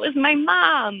 that was my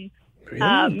mom.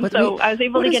 Really? So I was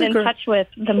able to get in touch with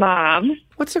the mom.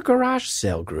 What's a garage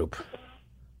sale group?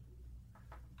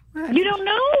 You don't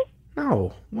know?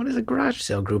 No. What is a garage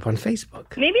sale group on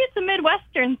Facebook? Maybe it's a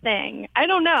Midwestern thing. I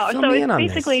don't know. Fill so me it's in on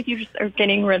basically this. if you just are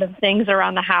getting rid of things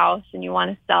around the house and you want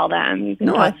to sell them, you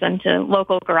can post them to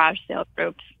local garage sale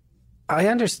groups. I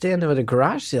understand what a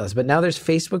garage sale is, but now there's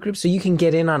Facebook groups, so you can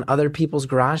get in on other people's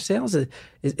garage sales.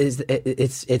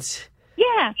 It's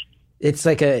yeah. It's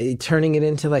like turning it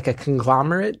into like a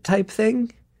conglomerate type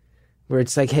thing, where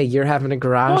it's like, hey, you're having a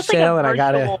garage sale, and I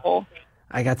got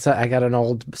an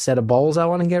old set of bowls I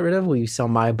want to get rid of. Will you sell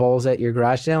my bowls at your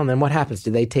garage sale? And then what happens?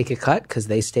 Do they take a cut because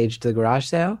they staged the garage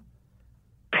sale?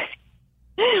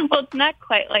 Well, it's not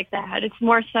quite like that. It's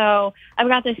more so, I've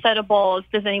got this set of bowls.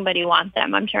 Does anybody want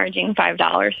them? I'm charging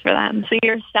 $5 for them. So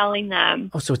you're selling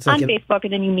them so it's like on Facebook,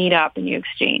 and then you meet up and you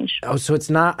exchange. Oh, so it's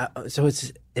not. So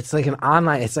it's like an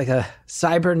online. It's like a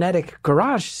cybernetic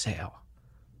garage sale.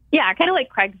 Yeah, kind of like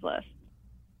Craigslist.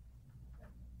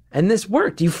 And this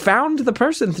worked. You found the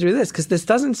person through this, because this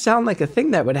doesn't sound like a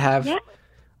thing that would have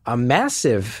a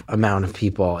massive amount of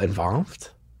people involved.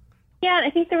 Yeah,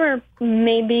 I think there were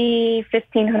maybe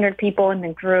 1,500 people in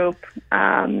the group.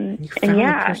 And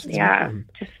just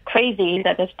crazy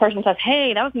that this person says,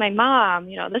 hey, that was my mom.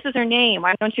 This is her name.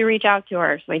 Why don't you reach out to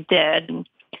her? So I did. And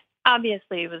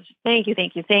obviously it was thank you.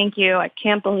 I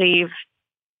can't believe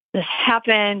this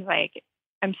happened.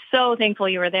 I'm so thankful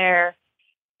you were there.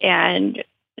 And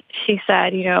she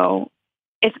said,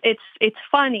 it's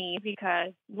funny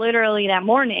because literally that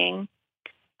morning,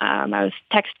 I was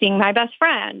texting my best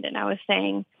friend and I was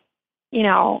saying,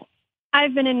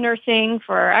 I've been in nursing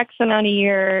for X amount of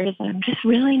years and I'm just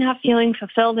really not feeling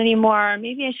fulfilled anymore.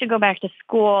 Maybe I should go back to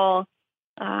school.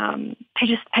 I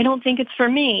don't think it's for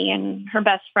me. And her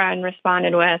best friend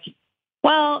responded with,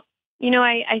 well,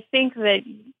 I think that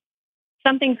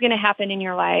something's going to happen in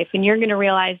your life and you're going to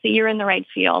realize that you're in the right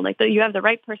field, that you have the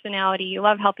right personality. You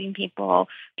love helping people.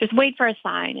 Just wait for a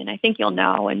sign. And I think you'll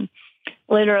know. And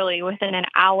literally within an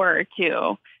hour or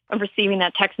 2 of receiving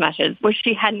that text message, which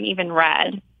she hadn't even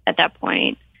read at that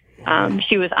point,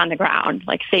 she was on the ground,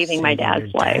 saving my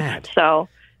dad's life. So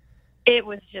it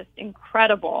was just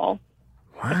incredible.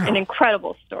 Wow. An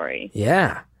incredible story.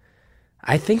 Yeah.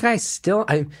 I think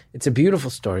it's a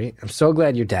beautiful story. I'm so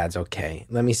glad your dad's okay.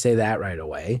 Let me say that right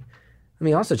away. Let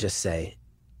me also just say,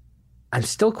 I'm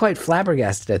still quite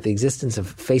flabbergasted at the existence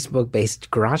of Facebook-based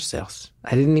garage sales.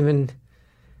 I didn't even...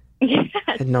 Yeah,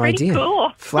 had no idea.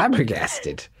 Cool.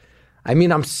 Flabbergasted. I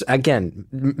mean,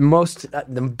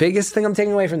 the biggest thing I'm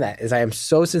taking away from that is I am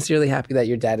so sincerely happy that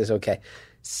your dad is okay.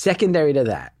 Secondary to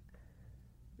that,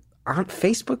 aren't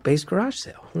Facebook-based garage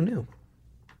sale. Who knew?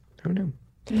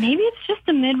 Maybe it's just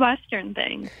a Midwestern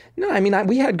thing. No, I mean,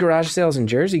 we had garage sales in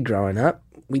Jersey growing up.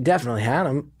 We definitely had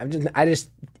them.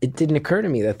 It didn't occur to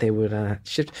me that they would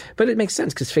shift. But it makes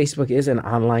sense because Facebook is an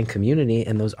online community,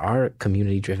 and those are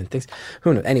community-driven things.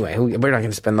 Who knows? Anyway, we're not going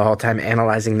to spend the whole time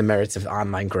analyzing the merits of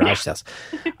online garage sales.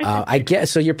 I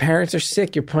guess so. Your parents are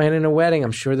sick. You're planning a wedding.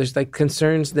 I'm sure there's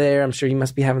concerns there. I'm sure you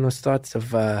must be having those thoughts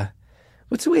of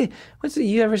What's the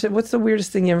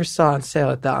weirdest thing you ever saw on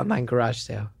sale at the online garage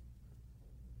sale?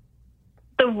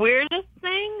 The weirdest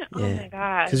thing? Yeah. Oh my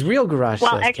gosh. Because real garage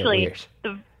sales actually,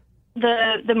 get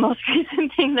the most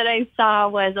recent thing that I saw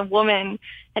was a woman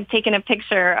had taken a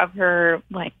picture of her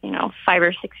 5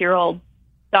 or 6 year old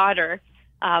daughter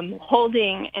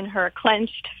holding in her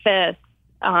clenched fist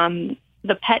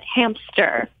the pet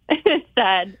hamster. It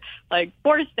said,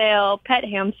 for sale, pet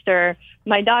hamster.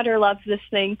 My daughter loves this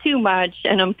thing too much,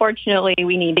 and unfortunately,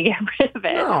 we need to get rid of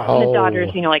it. No. And the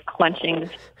daughter's, clenching,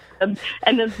 and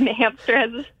the hamster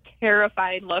has this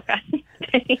terrified look on his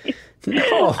face.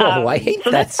 No, I hate so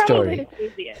that that's probably story. the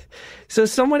craziest. So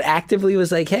someone actively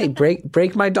was like, hey,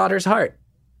 break my daughter's heart.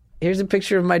 Here's a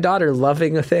picture of my daughter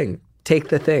loving a thing. Take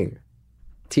the thing.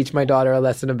 Teach my daughter a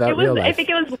lesson about real life. I think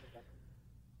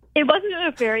it wasn't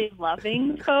a very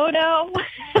loving photo.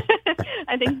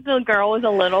 I think the girl was a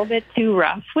little bit too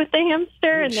rough with the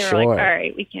hamster, and they were like, "All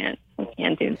right, we can't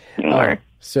do this anymore."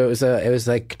 So it was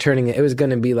like it was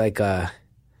going to be like a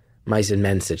mice and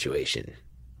men situation.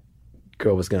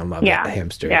 Girl was going to love that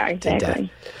hamster to death.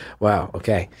 Wow.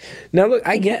 Okay. Now look,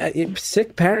 I get it,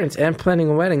 sick parents and planning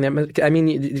a wedding.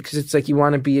 Because it's like you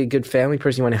want to be a good family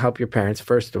person. You want to help your parents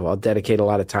first of all. Dedicate a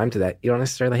lot of time to that. You don't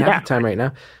necessarily have the time right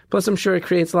now. Plus, I'm sure it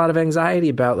creates a lot of anxiety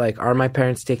about are my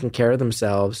parents taking care of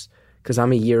themselves? Because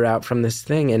I'm a year out from this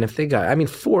thing, and if they got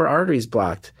 4 arteries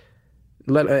blocked.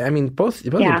 Both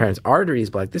your parents' arteries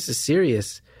blocked. This is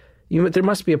serious. There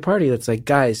must be a party that's like,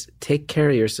 guys, take care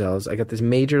of yourselves. I got this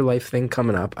major life thing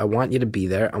coming up. I want you to be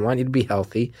there. I want you to be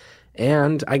healthy.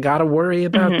 And I got to worry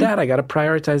about that. I got to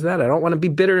prioritize that. I don't want to be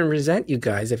bitter and resent you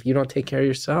guys if you don't take care of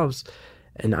yourselves.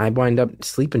 And I wind up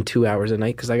sleeping 2 hours a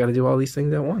night because I got to do all these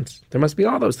things at once. There must be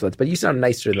all those thoughts. But you sound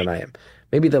nicer than I am.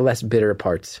 Maybe the less bitter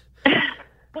parts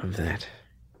of that.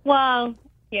 Well,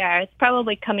 yeah, it's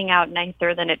probably coming out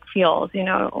nicer than it feels,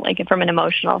 from an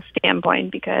emotional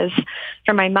standpoint, because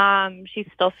for my mom, she's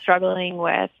still struggling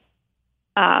with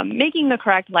making the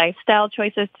correct lifestyle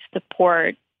choices to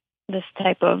support this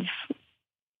type of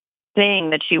thing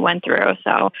that she went through.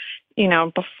 So,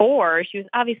 before, she was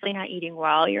obviously not eating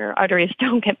well. Your arteries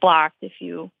don't get blocked if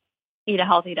you eat a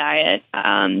healthy diet.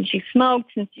 She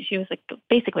smoked since she was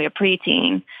basically a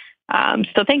preteen.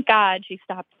 So thank God she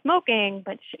stopped smoking,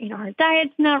 but her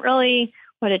diet's not really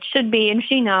what it should be, and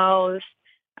she knows.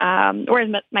 Whereas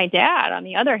my dad, on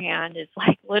the other hand, is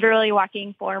literally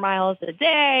walking 4 miles a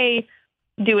day,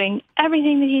 doing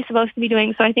everything that he's supposed to be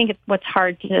doing. So I think it's what's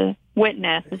hard to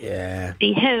witness is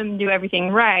see him do everything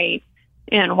right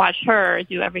and watch her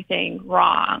do everything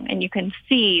wrong. And you can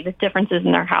see the differences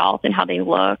in their health and how they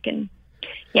look. And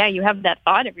you have that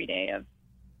thought every day of,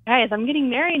 guys, I'm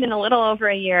getting married in a little over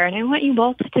a year, and I want you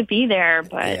both to be there.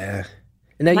 But And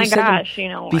now you said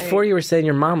before you were saying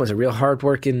your mom was a real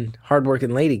hardworking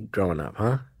lady growing up,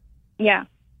 huh? Yeah.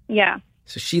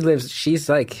 So she's a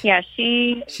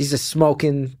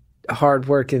smoking,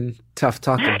 hardworking, tough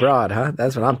talking broad, huh?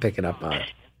 That's what I'm picking up on.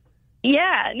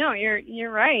 Yeah, no,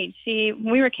 you're right.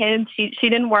 When we were kids, she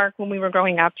didn't work when we were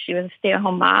growing up. She was a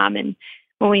stay-at-home mom, and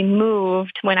when we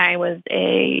moved, when I was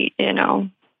a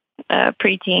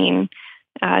preteen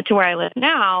to where I live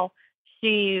now,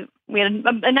 we had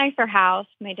a nicer house.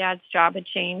 My dad's job had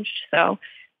changed, so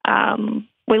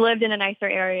we lived in a nicer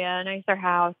area, a nicer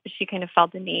house. But she kind of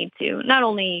felt the need to not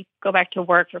only go back to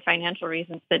work for financial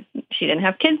reasons, but she didn't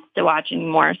have kids to watch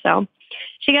anymore. So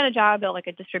she got a job at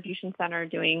a distribution center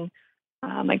doing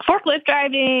forklift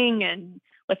driving and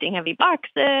lifting heavy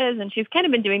boxes, and she's kind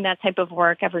of been doing that type of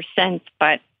work ever since.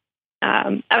 But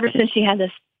ever since she had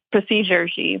this procedure,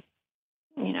 she,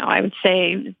 I would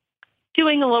say,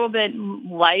 doing a little bit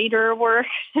lighter work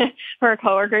for her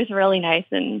coworkers, really nice,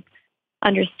 and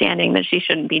understanding that she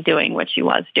shouldn't be doing what she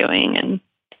was doing. And,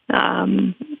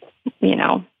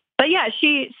 but yeah,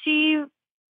 she's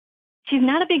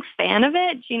not a big fan of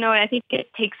it. I think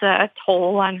it takes a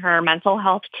toll on her mental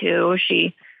health too.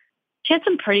 She had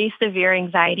some pretty severe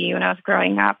anxiety when I was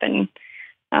growing up, and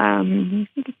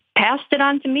passed it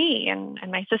on to me and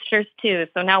my sisters too.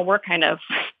 So now we're kind of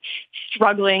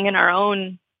struggling in our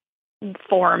own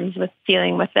forms with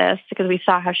dealing with this, because we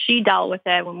saw how she dealt with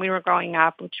it when we were growing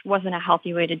up, which wasn't a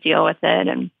healthy way to deal with it.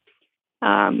 And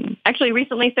actually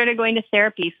recently started going to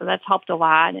therapy, so that's helped a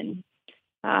lot. And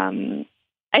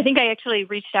I think I actually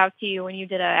reached out to you when you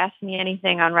did a Ask Me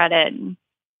Anything on Reddit. And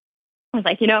I was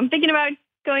like, I'm thinking about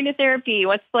going to therapy.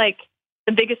 What's the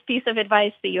biggest piece of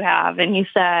advice that you have? And you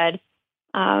said,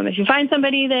 if you find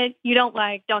somebody that you don't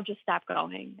like, don't just stop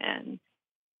going. And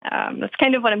that's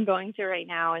kind of what I'm going through right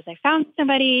now. Is I found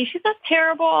somebody, she's not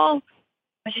terrible,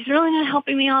 but she's really not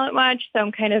helping me all that much. So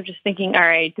I'm kind of just thinking, all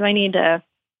right, do I need to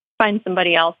find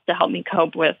somebody else to help me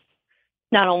cope with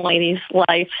not only these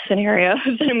life scenarios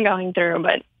that I'm going through,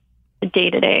 but the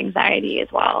day-to-day anxiety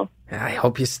as well. I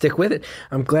hope you stick with it.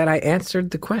 I'm glad I answered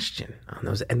the question on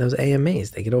those AMAs.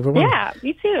 They get overwhelming. Yeah,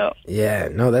 me too. Yeah,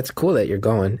 no, that's cool that you're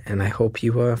going, and I hope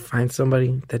you find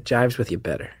somebody that jives with you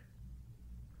better.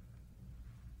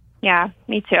 Yeah,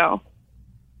 me too.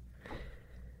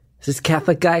 Does this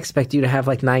Catholic guy expect you to have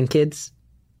like 9 kids?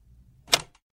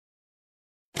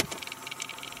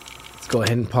 Let's go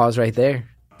ahead and pause right there.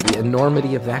 The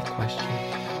enormity of that question.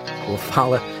 We'll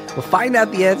find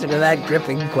out the answer to that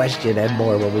gripping question and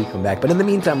more when we come back. But in the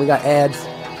meantime, we got ads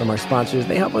from our sponsors.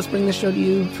 They help us bring the show to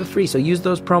you for free. So use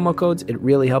those promo codes. It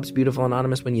really helps Beautiful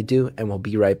Anonymous when you do, and we'll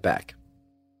be right back.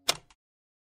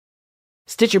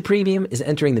 Stitcher Premium is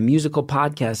entering the musical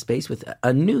podcast space with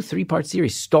a new 3-part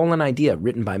series, Stolen Idea,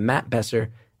 written by Matt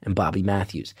Besser and Bobby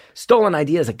Matthews. Stolen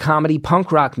Idea is a comedy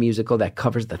punk rock musical that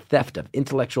covers the theft of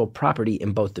intellectual property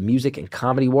in both the music and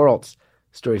comedy worlds.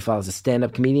 The story follows a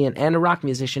stand-up comedian and a rock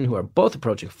musician who are both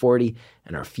approaching 40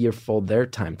 and are fearful their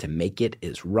time to make it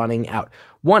is running out.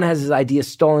 One has his idea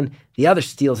stolen, the other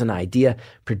steals an idea.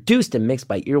 Produced and mixed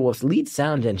by Earwolf's lead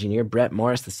sound engineer, Brett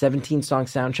Morris, the 17-song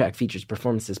soundtrack features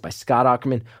performances by Scott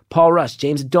Aukerman, Paul Rush,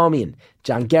 James Adomian,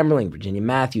 John Gemmerling, Virginia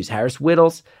Matthews, Harris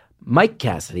Whittles, Mike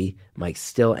Cassidy, Mike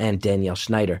Still, and Danielle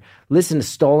Schneider. Listen to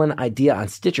Stolen Idea on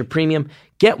Stitcher Premium.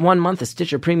 Get 1 month of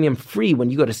Stitcher Premium free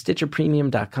when you go to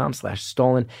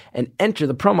stitcherpremium.com/stolen and enter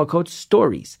the promo code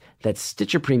STORIES. That's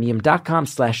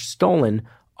stitcherpremium.com/stolen,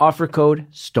 offer code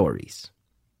STORIES.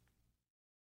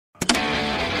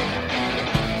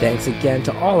 Thanks again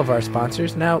to all of our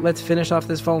sponsors. Now let's finish off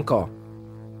this phone call.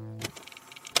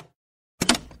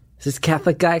 Does this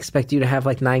Catholic guy expect you to have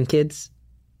like 9 kids?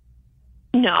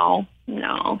 No.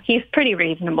 He's pretty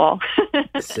reasonable.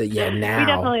 So yeah, now we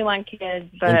definitely want kids,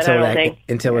 but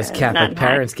until his Catholic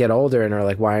parents get older and are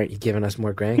like, "Why aren't you giving us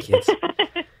more grandkids?"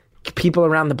 People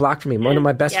around the block from me. One of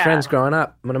my best friends growing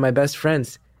up.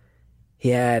 He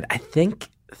had, I think,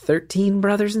 13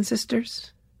 brothers and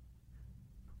sisters.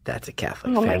 That's a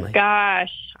Catholic family. Oh my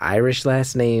gosh! Irish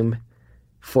last name,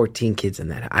 14 kids in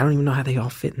that. I don't even know how they all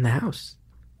fit in the house.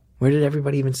 Where did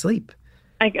everybody even sleep?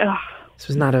 This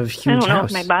was not a huge house. I don't know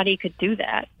if my body could do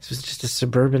that. This was just a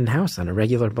suburban house on a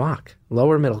regular block.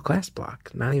 Lower middle class block.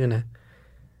 I don't even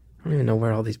know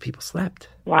where all these people slept.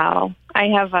 Wow. I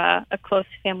have a close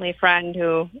family friend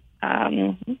who,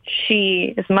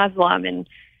 she is Muslim, and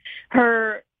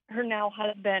her now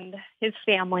husband, his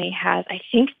family has, I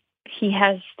think he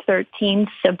has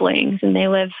 13 siblings, and they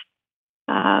live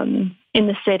in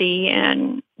the city,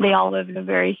 and they all live in a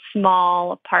very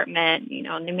small apartment,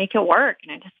 and they make it work.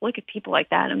 And I just look at people like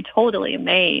that, and I'm totally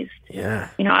amazed. Yeah.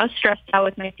 I was stressed out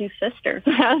with my 2 sisters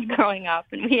when I was growing up,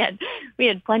 and we had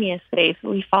plenty of space.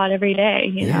 We fought every day,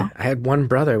 you know. I had one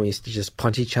brother, and we used to just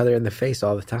punch each other in the face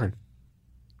all the time.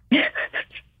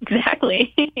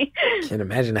 Exactly. Can't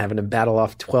imagine having to battle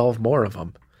off 12 more of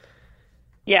them.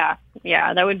 Yeah,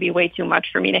 that would be way too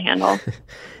much for me to handle.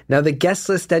 Now, the guest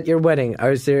list at your wedding,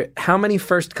 how many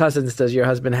first cousins does your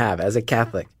husband have as a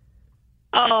Catholic?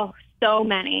 Oh, so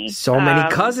many. So many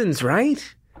cousins,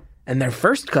 right? And they're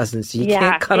first cousins, so you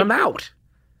can't cut them out.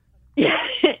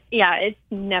 Yeah, it's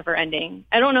never ending.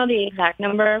 I don't know the exact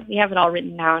number. We have it all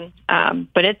written down,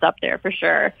 but it's up there for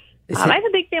sure. I have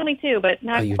a big family too, but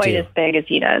not quite as big as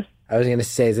he does. I was going to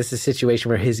say, is this a situation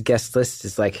where his guest list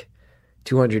is like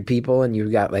 200 people and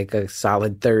you've got like a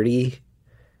solid 30?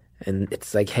 And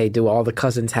it's like, hey, do all the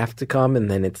cousins have to come? And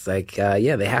then it's like,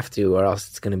 yeah, they have to, or else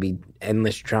it's going to be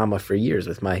endless drama for years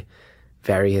with my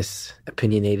various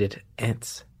opinionated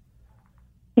aunts.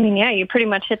 I mean, yeah, you pretty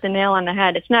much hit the nail on the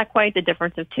head. It's not quite the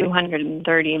difference of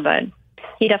 230, but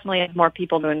he definitely has more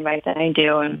people to invite than I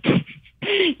do. And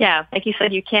yeah, like you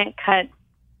said, you can't cut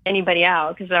anybody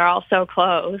out because they're all so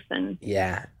close. And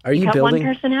yeah, are you building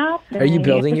one person out? Are you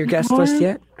building your guest list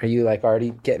yet? Are you like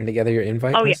already getting together your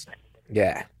invite list?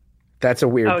 Yeah, that's a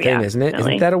weird thing, isn't it?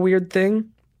 Isn't that a weird thing?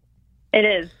 It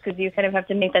is, because you kind of have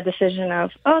to make that decision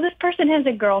of, this person has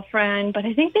a girlfriend, but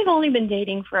I think they've only been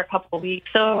dating for a couple of weeks,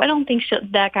 so I don't think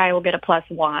that guy will get a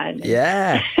 +1.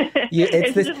 Yeah.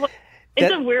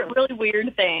 It's a really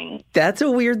weird thing. That's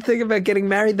a weird thing about getting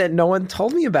married that no one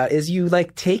told me about, is you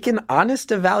like take an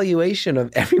honest evaluation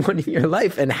of everyone in your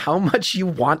life and how much you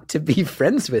want to be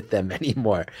friends with them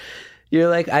anymore. You're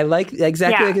like, like I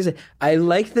said, I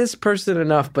like this person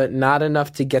enough, but not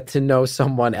enough to get to know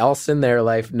someone else in their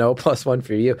life. No +1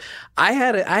 for you. I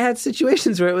had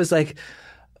situations where it was like,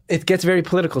 it gets very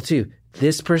political too.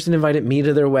 this person invited me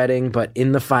to their wedding, but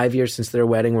in the 5 years since their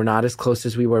wedding, we're not as close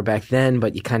as we were back then,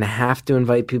 but you kind of have to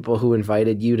invite people who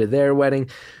invited you to their wedding.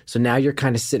 So now you're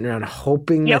kind of sitting around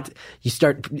hoping that you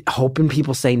start hoping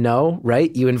people say no,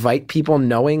 right? You invite people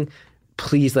knowing,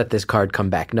 please let this card come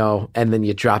back. No. And then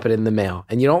you drop it in the mail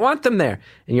and you don't want them there.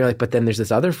 And you're like, but then there's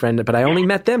this other friend, but I only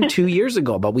met them 2 years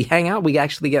ago, but we hang out, we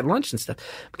actually get lunch and stuff.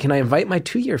 But can I invite my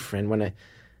 2-year friend when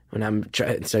I'm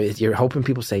trying? So you're hoping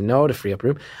people say no to free up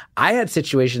room. I had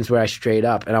situations where I straight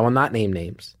up, and I will not name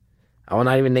names. I will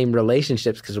not even name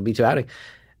relationships because it'll be too outing.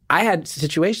 I had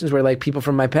situations where like people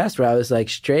from my past where I was like,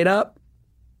 straight up,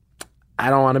 I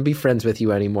don't want to be friends with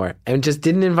you anymore, and just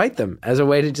didn't invite them as a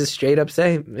way to just straight up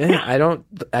say, I don't.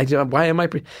 Why am I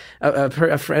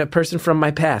a person from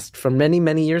my past, from many,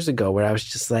 many years ago, where I was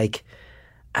just like,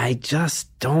 I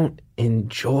just don't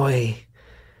enjoy.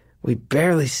 We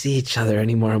barely see each other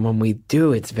anymore, and when we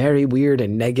do, it's very weird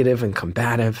and negative and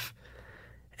combative,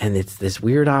 and it's this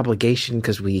weird obligation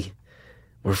because we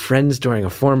were friends during a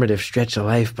formative stretch of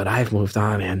life, but I've moved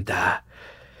on, and I'm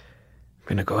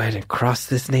going to go ahead and cross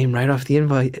this name right off the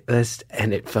invite list,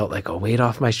 and it felt like a weight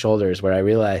off my shoulders where I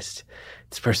realized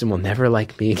this person will never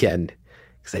like me again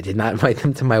because I did not invite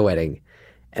them to my wedding.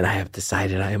 And I have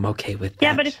decided I am okay with that.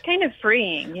 Yeah, but it's kind of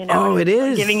freeing, you know? Oh, it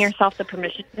is. Giving yourself the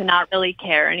permission to not really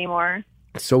care anymore.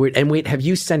 So, wait, have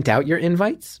you sent out your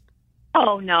invites?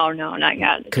 Oh, no, not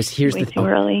yet. Because here's way too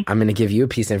early. I'm going to give you a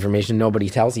piece of information nobody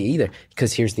tells you either.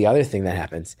 Because here's the other thing that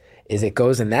happens, is it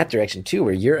goes in that direction too,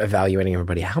 where you're evaluating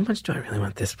everybody. How much do I really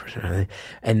want this person?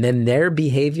 And then their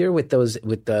behavior with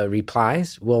the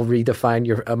replies will redefine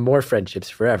your more friendships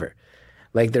forever.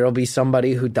 Like there will be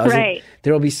somebody who doesn't. Right.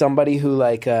 There will be somebody who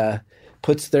like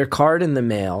puts their card in the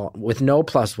mail with no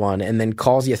 +1 and then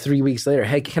calls you 3 weeks later.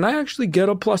 Hey, can I actually get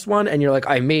a +1? And you're like,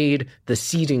 I made the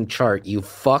seating chart. You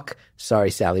fuck. Sorry,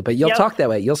 Sally, but you'll talk that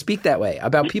way. You'll speak that way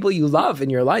about people you love in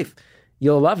your life.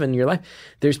 You'll love in your life.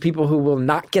 There's people who will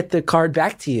not get the card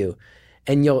back to you,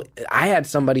 and I had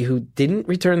somebody who didn't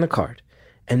return the card,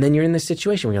 and then you're in this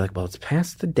situation where you're like, well, it's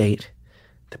past the date.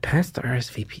 Past the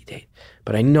RSVP date,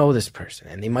 but I know this person,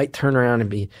 and they might turn around and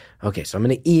be, okay, so I'm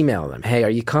going to email them. Hey, are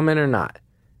you coming or not?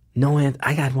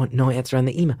 I got no answer on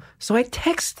the email. So I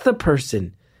text the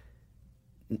person.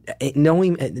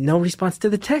 No response to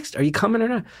the text. Are you coming or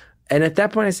not? And at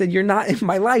that point, I said, you're not in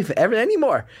my life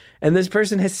anymore. And this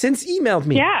person has since emailed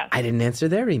me. Yeah. I didn't answer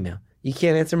their email. You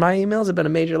can't answer my emails about a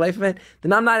major life event?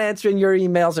 Then I'm not answering your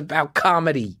emails about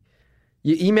comedy.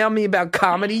 You email me about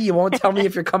comedy. You won't tell me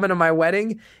if you're coming to my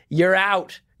wedding. You're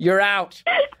out. I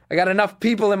got enough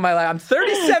people in my life. I'm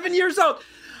 37 years old.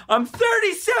 I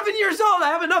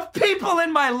have enough people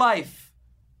in my life.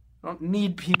 I don't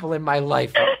need people in my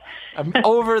life. I'm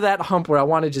over that hump where I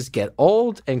want to just get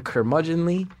old and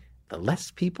curmudgeonly. The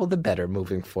less people, the better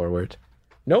moving forward.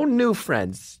 No new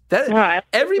friends.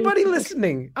 Everybody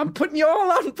listening, I'm putting you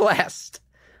all on blast.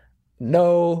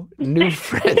 No new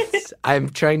friends. I'm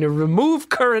trying to remove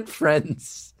current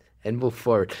friends and move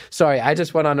forward. Sorry, I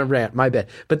just went on a rant. My bad.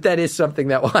 But that is something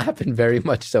that will happen very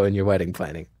much so in your wedding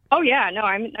planning. Oh, yeah. No,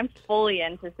 I'm fully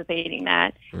anticipating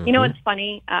that. Mm-hmm. You know what's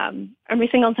funny? Every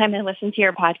single time I listen to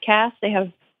your podcast, I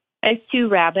have 2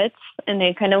 rabbits, and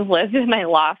they kind of live in my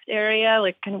loft area,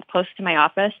 like kind of close to my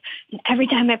office. And every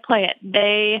time I play it,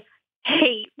 they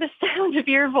hate the sound of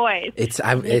your voice. They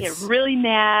get really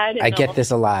mad. I get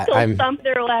this a lot. Thump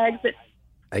their legs.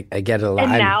 I get it a lot.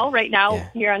 And right now,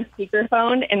 you're on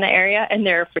speakerphone in the area, and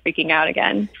they're freaking out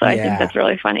again. So I think that's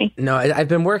really funny. No, I've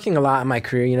been working a lot in my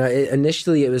career. You know,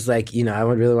 initially it was like, you know, I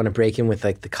would really want to break in with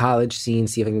like the college scene,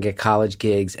 see if I can get college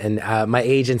gigs. And my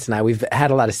agents and I, we've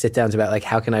had a lot of sit downs about like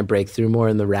how can I break through more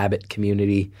in the rabbit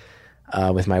community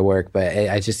with my work. But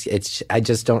I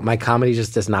just don't. My comedy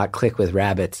just does not click with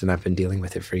rabbits, and I've been dealing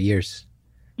with it for years.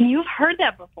 You've heard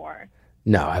that before?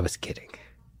 No, I was kidding.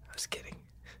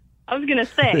 I was going to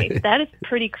say, that is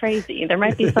pretty crazy. There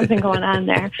might be something going on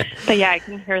there. But yeah, I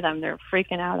can hear them. They're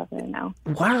freaking out up there now.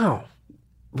 Wow.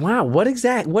 What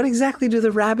exactly do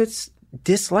the rabbits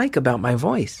dislike about my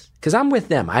voice? Because I'm with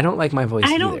them. I don't like my voice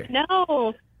either. I don't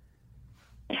know.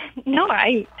 No,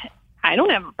 I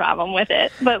don't have a problem with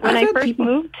it. But when I first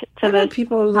moved to the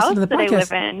house that I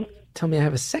live in, tell me I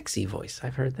have a sexy voice.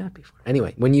 I've heard that before.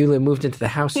 Anyway, when you moved into the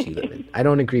house you live in, I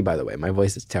don't agree, by the way. My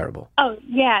voice is terrible. Oh,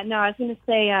 yeah. No, I was going to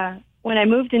say, when I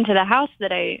moved into the house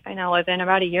that I now live in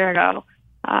about a year ago,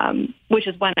 which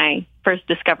is when I first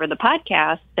discovered the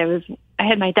podcast, I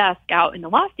had my desk out in the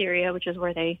loft area, which is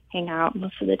where they hang out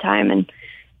most of the time.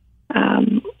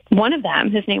 And one of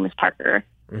them, his name was Parker,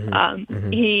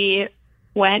 he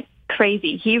went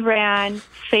crazy. He ran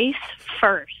face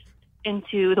first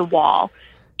into the wall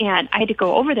And I had to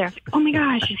go over there. I was like, oh my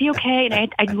gosh, is he okay?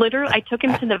 And I took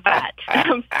him to the vet.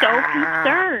 I'm so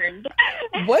concerned.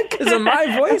 What? Because of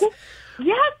my voice?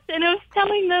 Yes. And I was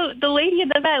telling the lady at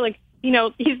the vet, like,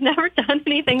 he's never done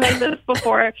anything like this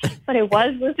before, but I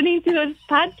was listening to his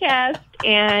podcast,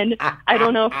 and I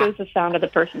don't know if it was the sound of the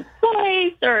person's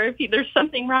voice or if there's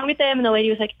something wrong with him. And the lady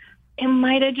was like, it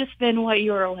might have just been what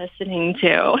you were listening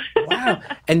to. Wow.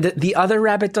 And the other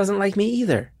rabbit doesn't like me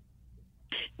either.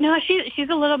 No, she's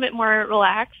a little bit more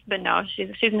relaxed, but no,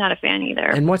 she's not a fan either.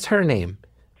 And what's her name?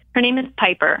 Her name is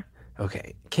Piper.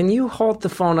 Okay. Can you hold the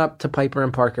phone up to Piper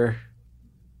and Parker?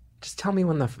 Just tell me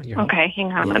when you're home. Okay,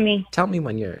 hang on. Yeah. Tell me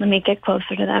when you're... Let me get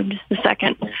closer to them just a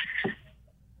second.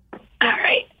 All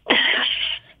right.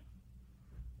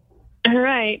 All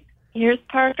right. Here's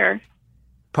Parker.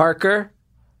 Parker,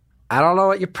 I don't know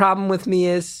what your problem with me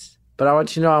is, but I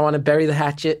want you to know I want to bury the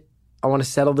hatchet. I want to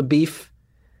settle the beef.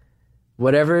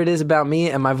 Whatever it is about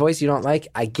me and my voice you don't like,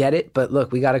 I get it. But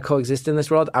look, we got to coexist in this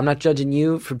world. I'm not judging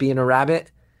you for being a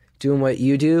rabbit, doing what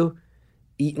you do,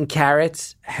 eating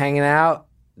carrots, hanging out,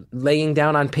 laying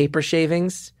down on paper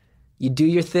shavings. You do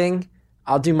your thing.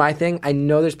 I'll do my thing. I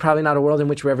know there's probably not a world in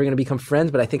which we're ever going to become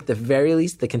friends, but I think at the very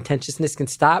least the contentiousness can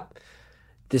stop.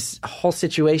 This whole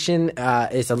situation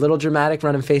is a little dramatic,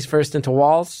 running face first into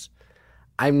walls.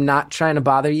 I'm not trying to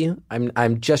bother you.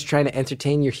 I'm just trying to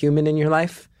entertain your human in your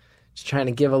life. Just trying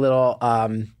to give a little,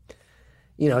 some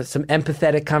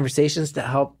empathetic conversations to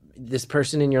help this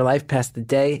person in your life pass the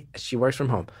day. She works from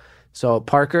home. So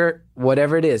Parker,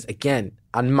 whatever it is, again,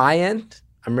 on my end,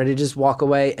 I'm ready to just walk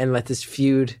away and let this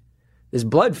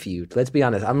blood feud, let's be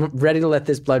honest, I'm ready to let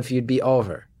this blood feud be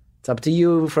over. It's up to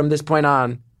you from this point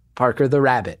on, Parker the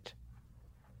rabbit.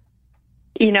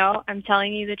 I'm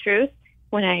telling you the truth.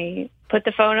 When I put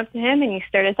the phone up to him and he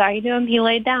started talking to him, he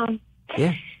laid down.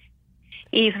 Yeah.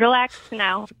 He's relaxed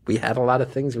now. We had a lot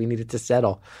of things we needed to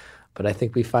settle, but I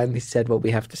think we finally said what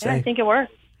we have to say. Yeah, I think it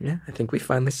worked. Yeah, I think we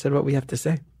finally said what we have to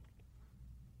say.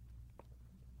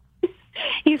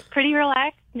 He's pretty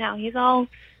relaxed now. He's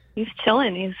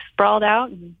chilling. He's sprawled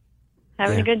out and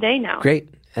having a good day now. Great.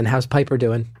 And how's Piper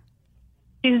doing?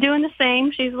 She's doing the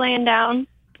same. She's laying down.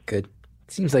 Good.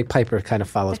 Seems like Piper kind of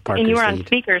follows Parker's lead. And you were on lead.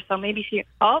 speaker, so maybe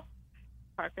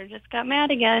Parker just got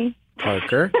mad again.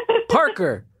 Parker.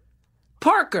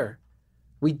 Parker!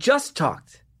 We just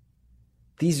talked.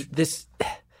 These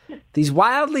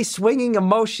wildly swinging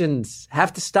emotions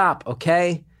have to stop,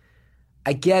 okay?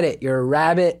 I get it. You're a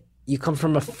rabbit. You come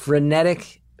from a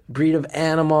frenetic breed of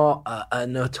animal, a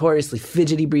notoriously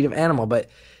fidgety breed of animal, but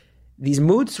these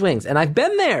mood swings, and I've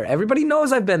been there. Everybody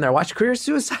knows I've been there. Watch Career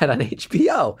Suicide on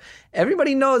HBO.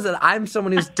 Everybody knows that I'm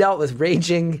someone who's dealt with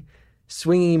raging,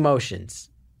 swinging emotions.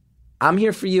 I'm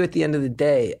here for you at the end of the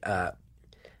day.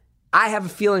 I have a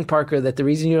feeling, Parker, that the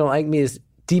reason you don't like me is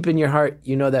deep in your heart,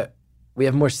 you know that we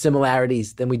have more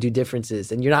similarities than we do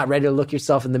differences, and you're not ready to look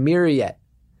yourself in the mirror yet.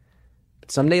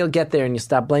 But someday you'll get there and you'll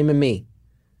stop blaming me.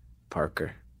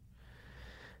 Parker,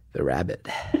 the rabbit.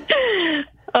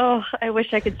 Oh, I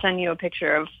wish I could send you a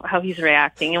picture of how he's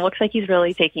reacting. It looks like he's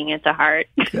really taking it to heart.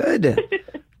 Good.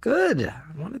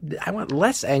 I want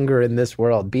less anger in this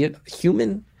world, be it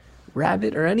human,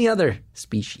 rabbit, or any other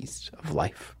species of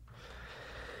life.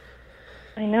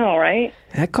 I know, right?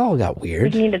 That call got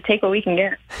weird. We need to take what we can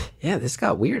get. Yeah, this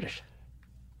got weird.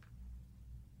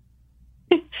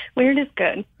 Weird is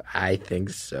good. I think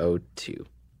so, too.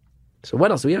 So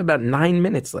what else? We have about 9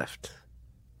 minutes left.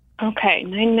 Okay,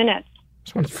 9 minutes.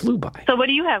 This one flew by. So what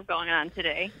do you have going on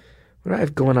today? What do I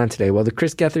have going on today? Well, the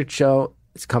Chris Gethard Show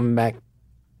is coming back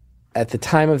at the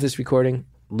time of this recording,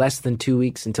 less than 2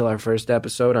 weeks until our first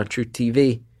episode on Truth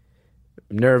TV.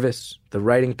 I'm nervous. The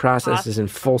writing process is in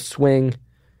full swing.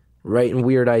 Writing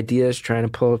weird ideas, trying to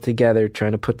pull it together,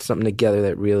 trying to put something together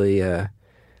that really,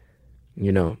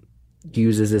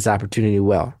 uses this opportunity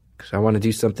well. Because I want to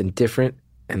do something different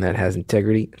and that has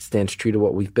integrity and stands true to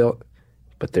what we've built.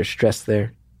 But there's stress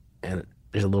there and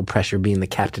there's a little pressure being the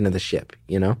captain of the ship,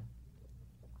 you know?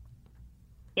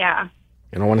 Yeah.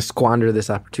 And I want to squander this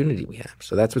opportunity we have.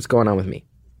 So that's what's going on with me.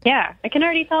 Yeah, I can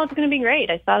already tell it's going to be great.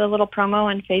 I saw the little promo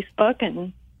on Facebook,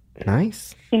 and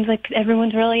nice. Seems like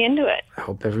everyone's really into it. I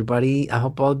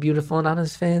hope all the Beautiful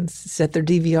Anonymous fans set their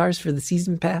DVRs for the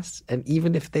season pass. And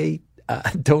even if they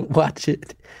don't watch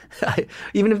it,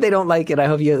 even if they don't like it, I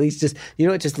hope you at least just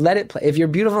let it play. If you're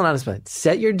a Beautiful Anonymous fan,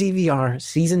 set your DVR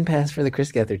season pass for the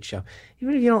Chris Gethard Show.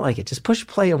 Even if you don't like it, just push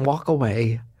play and walk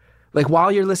away. Like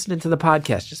while you're listening to the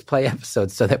podcast, just play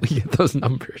episodes so that we get those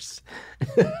numbers.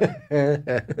 That's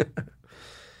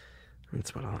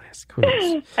what I'll ask. Who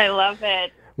knows? I love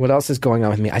it. What else is going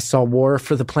on with me? I saw War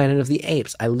for the Planet of the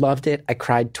Apes. I loved it. I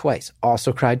cried twice.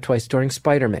 Also cried twice during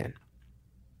Spider-Man.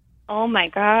 Oh my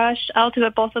gosh. I'll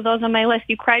put both of those on my list.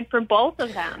 You cried for both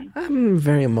of them. I'm a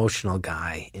very emotional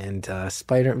guy. And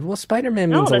Spider-Man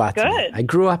means a lot to me. I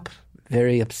grew up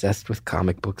very obsessed with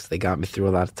comic books. They got me through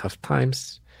a lot of tough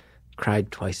times.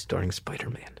 Cried twice during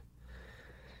Spider-Man.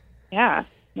 Yeah.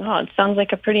 No, it sounds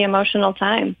like a pretty emotional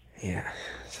time. Yeah.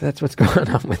 So that's what's going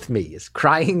on with me, is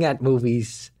crying at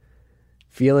movies,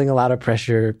 feeling a lot of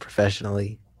pressure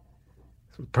professionally,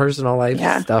 some personal life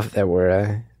stuff that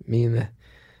we're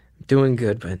doing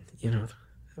good, but,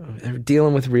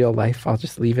 dealing with real life. I'll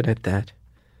just leave it at that.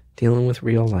 Dealing with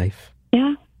real life.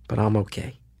 Yeah. But I'm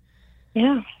okay.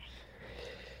 Yeah.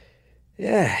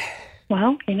 Yeah.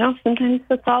 Well, sometimes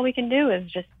that's all we can do is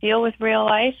just deal with real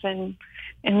life, and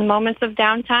in the moments of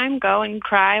downtime, go and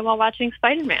cry while watching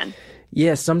Spider-Man.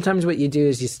 Yeah, sometimes what you do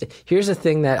is here's the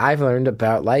thing that I've learned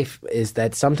about life, is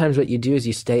that sometimes what you do is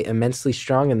you stay immensely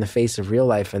strong in the face of real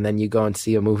life, and then you go and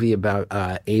see a movie about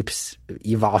apes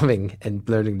evolving and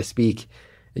learning to speak,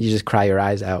 and you just cry your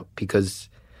eyes out, because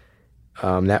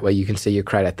that way you can say you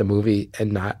cried at the movie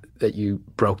and not that you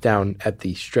broke down at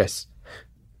the stress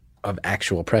of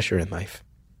actual pressure in life.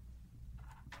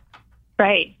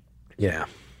 Right. Yeah.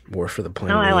 War for the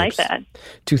Planet of the Apes. I like that.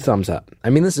 2 thumbs up.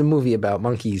 I mean, this is a movie about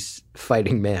monkeys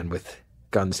fighting man with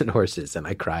guns and horses, and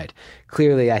I cried.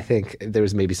 Clearly, I think there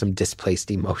was maybe some displaced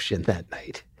emotion that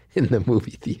night in the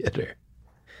movie theater.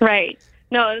 Right.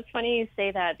 No, it's funny you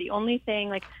say that. The only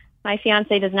thing, my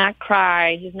fiance does not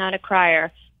cry. He's not a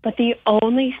crier. But the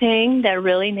only thing that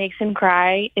really makes him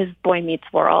cry is Boy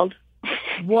Meets World.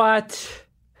 What?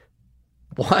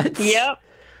 Yep.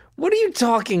 What are you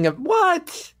talking about?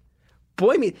 What?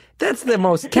 That's the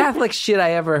most Catholic shit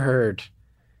I ever heard.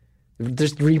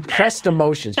 Just repressed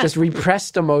emotions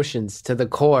to the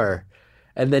core.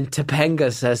 And then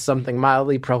Topanga says something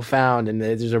mildly profound, and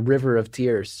there's a river of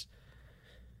tears.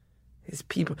 These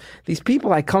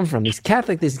people I come from, these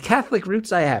Catholic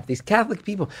roots I have, these Catholic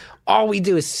people, all we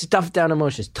do is stuff down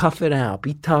emotions, tough it out,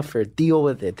 be tougher, deal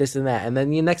with it, this and that. And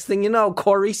then the next thing you know,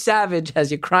 Corey Savage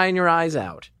has you crying your eyes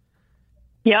out.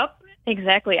 Yep.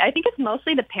 Exactly. I think it's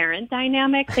mostly the parent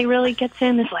dynamic that really gets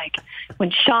in. Is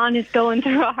when Sean is going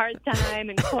through a hard time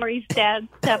and Corey's dad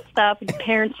steps up and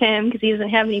parents him because he doesn't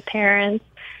have any parents.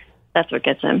 That's what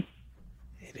gets him.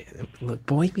 Look,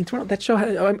 Boy Meets World. That show,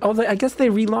 I guess they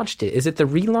relaunched it. Is it the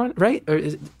relaunch, right? Or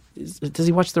does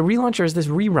he watch the relaunch, or is this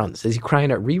reruns? Is he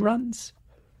crying at reruns?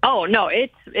 Oh, no,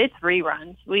 it's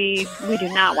reruns. We do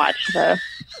not watch the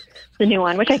new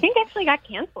one, which I think actually got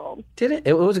canceled. Did it?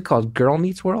 What was it called? Girl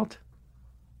Meets World?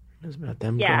 It was about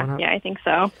them growing up? Yeah, I think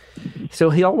so. So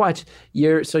he'll watch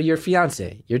your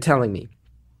fiance, you're telling me,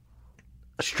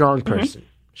 a strong person,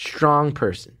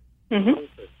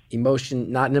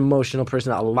 Mm-hmm. Not an emotional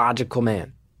person, a logical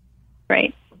man.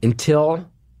 Right. Until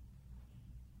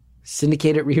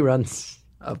syndicated reruns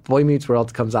of Boy Meets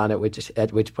World comes on, at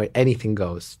which point anything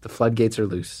goes. The floodgates are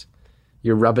loose.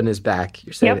 You're rubbing his back.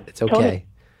 You're saying it's okay. Totally.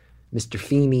 Mr.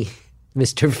 Feeney.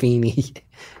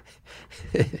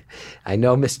 I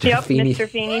know Mr. Feeney. Mr.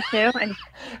 Feeney too.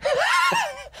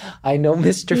 I know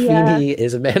Mr. Feeney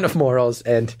is a man of morals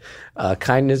and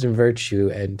kindness and virtue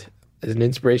and is an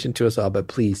inspiration to us all. But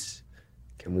please,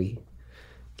 can we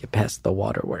get past the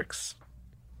waterworks?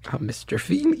 Mr.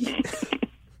 Feeney.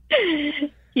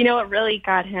 You know what really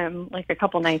got him a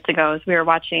couple nights ago is we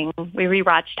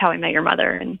rewatched How I Met Your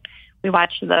Mother, and we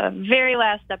watched the very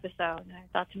last episode. And I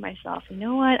thought to myself, you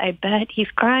know what? I bet he's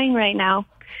crying right now.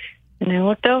 And I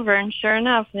looked over, and sure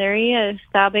enough, there he is,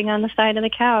 sobbing on the side of the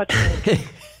couch,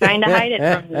 trying to hide it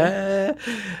from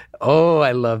me. Oh,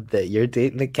 I love that. You're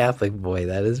dating a Catholic boy.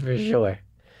 That is for sure.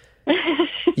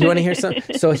 You want to hear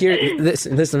something? So here,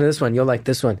 listen to this one. You'll like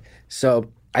this one. So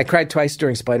I cried twice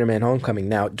during Spider-Man Homecoming.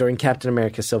 Now, during Captain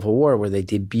America Civil War, where they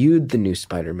debuted the new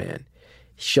Spider-Man,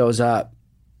 he shows up,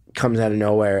 comes out of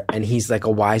nowhere, and he's like a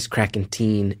wisecracking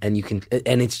teen, and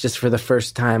it's just for the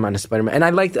first time on a Spider-Man. And I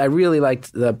really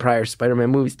liked the prior Spider-Man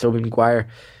movies. Tobey Maguire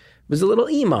was a little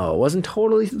emo. It wasn't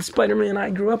totally the Spider-Man I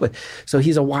grew up with. So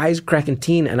he's a wisecracking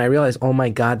teen, and I realized, oh my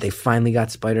God, they finally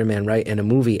got Spider-Man right in a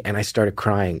movie, and I started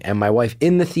crying. And my wife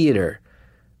in the theater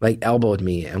elbowed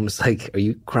me and was like, are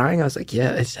you crying? I was like,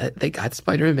 yeah, they got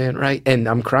Spider-Man right, and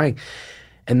I'm crying.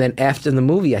 And then after the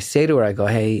movie, I say to her, I go,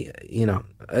 hey,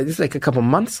 it's a couple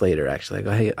months later, actually. I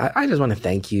go, hey, I just want to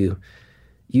thank you.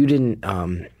 You didn't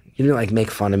make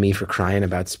fun of me for crying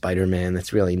about Spider-Man.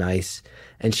 That's really nice.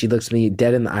 And she looks me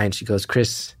dead in the eye and she goes,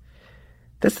 Chris,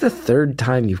 that's the third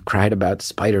time you've cried about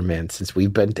Spider-Man since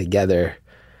we've been together.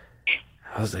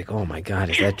 I was like, oh my God,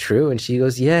 is that true? And she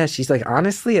goes, yeah. She's like,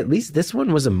 honestly, at least this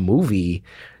one was a movie.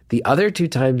 The other 2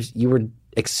 times you were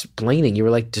explaining, you were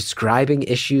like describing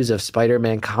issues of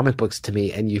Spider-Man comic books to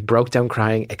me, and you broke down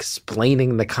crying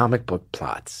explaining the comic book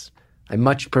plots. I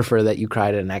much prefer that you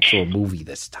cried at an actual movie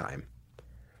this time.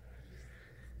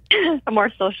 A more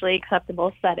socially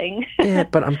acceptable setting. Yeah,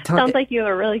 but I'm telling Sounds like you have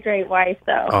a really great wife,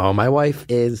 though. Oh, my wife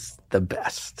is the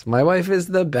best. My wife is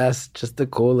the best, just the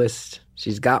coolest.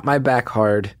 She's got my back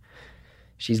hard.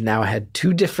 She's now had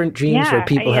 2 different dreams where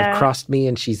people have crossed me,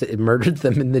 and she's murdered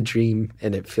them in the dream,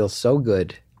 and it feels so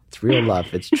good. It's real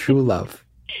love. It's true love.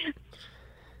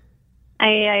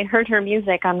 I heard her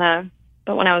music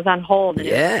but when I was on hold, and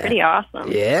it was pretty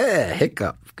awesome. Yeah,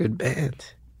 Hiccup. Good band.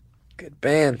 Good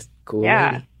band. Cool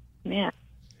lady. Yeah.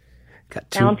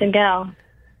 Got Talented gal.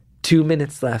 2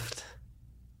 minutes left.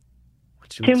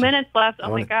 2 minutes left. Oh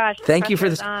my gosh. Thank you for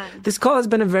this. This call has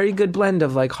been a very good blend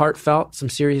of like heartfelt, some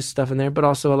serious stuff in there, but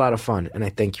also a lot of fun. And I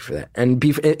thank you for that. And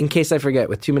in case I forget,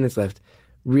 with 2 minutes left,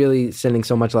 really sending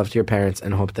so much love to your parents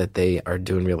and hope that they are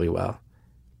doing really well.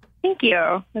 Thank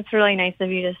you. That's really nice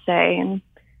of you to say. And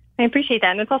I appreciate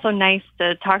that. And it's also nice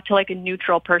to talk to like a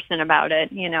neutral person about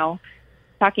it, you know.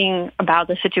 Talking about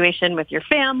the situation with your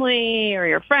family or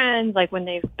your friends, like when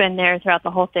they've been there throughout the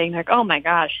whole thing, like, oh my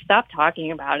gosh, stop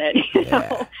talking about it. You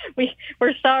know,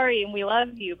 we're sorry and we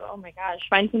love you, but oh my gosh,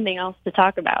 find something else to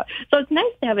talk about. So it's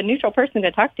nice to have a neutral person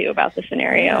to talk to about the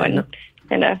scenario and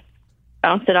kind of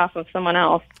bounce it off of someone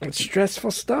else. It's stressful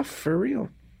stuff, for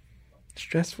real.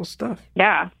 Stressful stuff.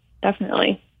 Yeah,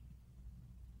 definitely.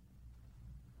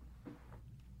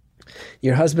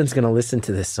 Your husband's going to listen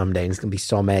to this someday, and he's going to be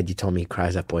so mad you told me he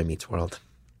cries at Boy Meets World.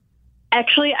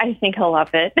 Actually, I think he'll love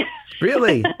it.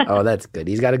 Really? Oh, that's good.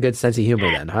 He's got a good sense of humor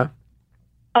then, huh?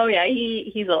 Oh, yeah.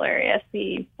 He's hilarious.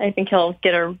 I think he'll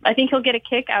get a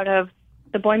kick out of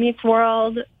the Boy Meets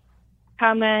World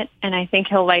comment, and I think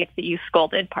he'll like that you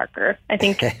scolded Parker. I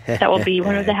think that will be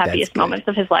one of the happiest moments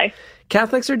of his life.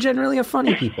 Catholics are generally a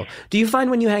funny people. Do you find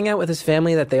when you hang out with his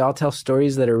family that they all tell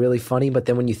stories that are really funny, but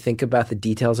then when you think about the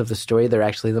details of the story, they're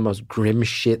actually the most grim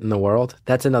shit in the world?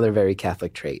 That's another very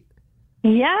Catholic trait.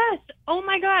 Yes. Oh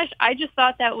my gosh. I just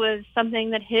thought that was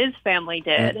something that his family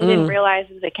did. I didn't realize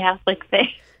it was a Catholic thing.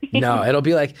 No, it'll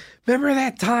be like, remember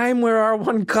that time where our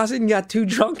one cousin got too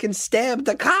drunk and stabbed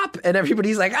the cop? And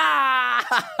everybody's like,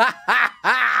 ah!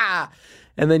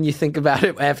 And then you think about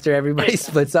it after everybody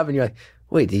splits up and you're like,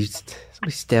 wait,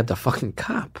 somebody stabbed a fucking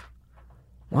cop.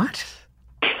 What?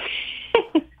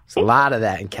 There's a lot of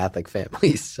that in Catholic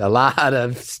families. A lot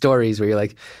of stories where you're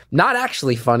like, not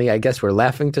actually funny. I guess we're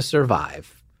laughing to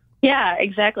survive. Yeah,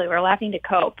 exactly. We're laughing to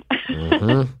cope.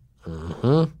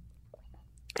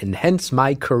 And hence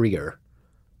my career.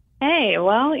 Hey,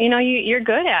 well, you know, you're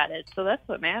good at it, so that's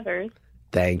what matters.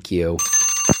 Thank you.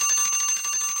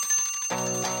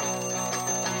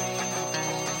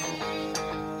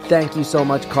 Thank you so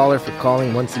much, caller, for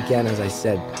calling. Once again, as I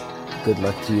said, good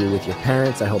luck to you with your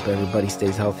parents. I hope everybody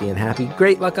stays healthy and happy.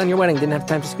 Great luck on your wedding. Didn't have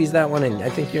time to squeeze that one in. I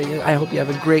hope you have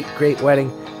a great, great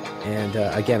wedding. And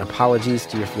again, apologies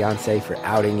to your fiance for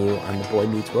outing you on the Boy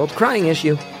Meets World crying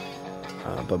issue.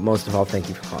 But most of all, thank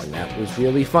you for calling. That was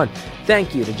really fun.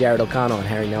 Thank you to Jared O'Connell and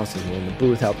Harry Nelson, who were in the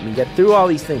booth helping me get through all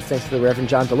these things. Thanks to the Reverend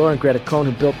John DeLore and Greta Cohn,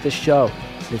 who built this show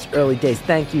in its early days.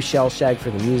 Thank you, Shell Shag, for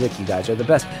the music. You guys are the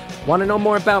best. Want to know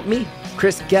more about me?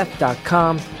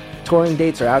 ChrisGeth.com. Touring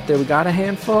dates are out there. We got a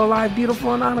handful of live,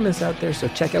 beautiful Anonymous out there, so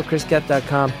check out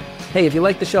ChrisGeth.com. Hey, if you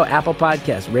like the show, Apple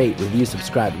Podcasts, rate, review,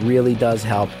 subscribe. Really does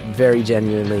help. Very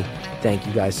genuinely. Thank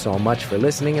you guys so much for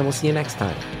listening, and we'll see you next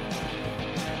time.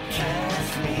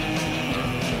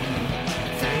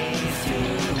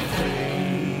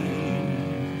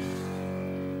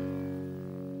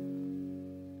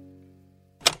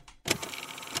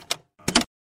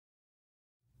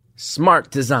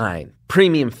 Smart design,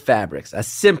 premium fabrics, a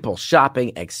simple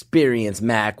shopping experience.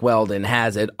 Mack Weldon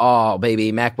has it all,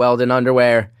 baby. Mack Weldon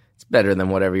underwear. It's better than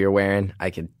whatever you're wearing.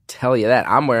 I can tell you that.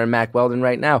 I'm wearing Mack Weldon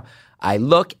right now. I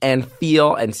look and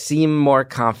feel and seem more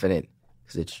confident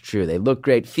because it's true. They look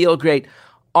great, feel great.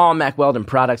 All Mack Weldon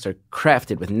products are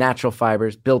crafted with natural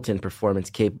fibers, built-in performance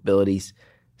capabilities.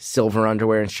 Silver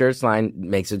underwear and shirts line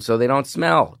makes it so they don't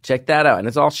smell. Check that out. And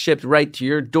it's all shipped right to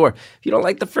your door. If you don't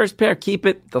like the first pair, keep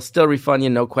it. They'll still refund you,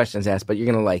 no questions asked, but you're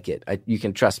going to like it. You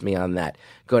can trust me on that.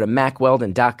 Go to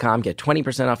MackWeldon.com. Get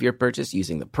 20% off your purchase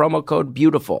using the promo code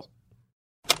BEAUTIFUL.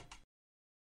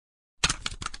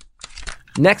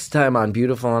 Next time on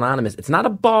Beautiful Anonymous, it's not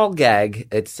a ball gag.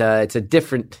 It's a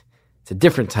different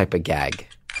type of gag.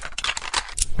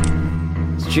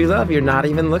 It's true love. You're not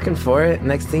even looking for it.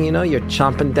 Next thing you know, you're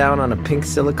chomping down on a pink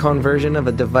silicone version of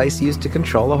a device used to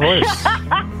control a horse.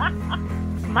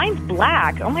 Mine's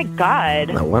black. Oh my God.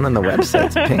 The one on the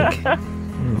website's pink. The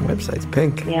website's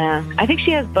pink. Yeah, I think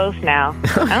she has both now.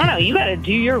 I don't know. You got to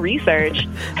do your research.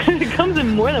 It comes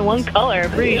in more than one color,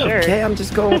 I'm pretty sure. Okay, I'm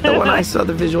just going with the one I saw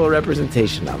the visual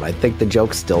representation of. I think the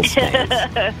joke still stands.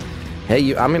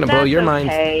 Hey, I'm going to blow your mind.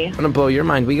 I'm going to blow your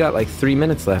mind. We got like 3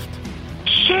 minutes left.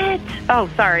 Shit. Oh,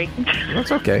 sorry.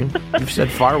 That's okay. You've said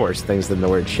far worse things than the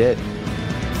word shit.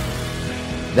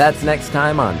 That's next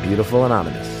time on Beautiful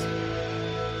Anonymous.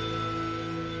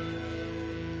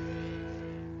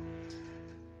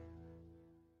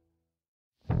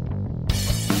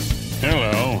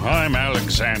 Hello, I'm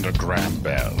Alexander Graham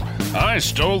Bell. I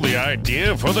stole the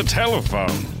idea for the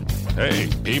telephone. Hey,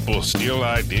 people steal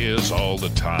ideas all the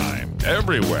time,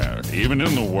 everywhere, even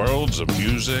in the worlds of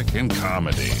music and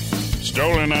comedy.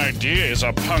 Stolen Idea is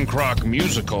a punk rock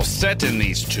musical set in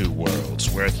these two worlds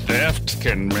where theft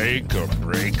can make or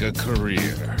break a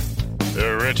career.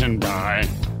 They're written by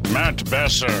Matt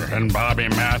Besser and Bobby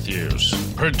Matthews.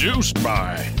 Produced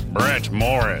by Brett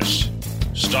Morris.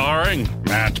 Starring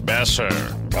Matt Besser,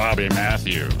 Bobby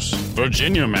Matthews,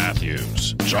 Virginia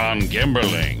Matthews, John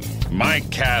Gimberling, Mike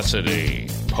Cassidy,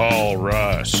 Paul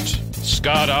Rust,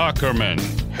 Scott Ackerman,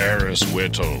 Harris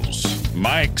Whittles,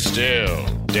 Mike Still,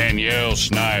 Danielle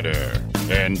Snyder,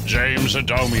 and James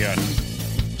Adomian.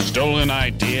 Stolen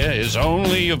Idea is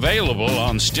only available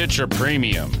on Stitcher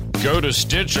Premium. Go to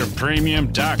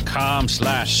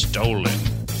StitcherPremium.com/stolen.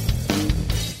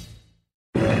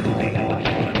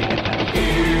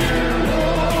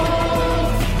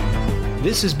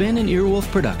 This has been an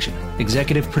Earwolf production,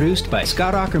 executive produced by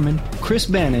Scott Ackerman, Chris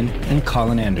Bannon, and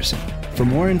Colin Anderson. For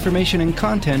more information and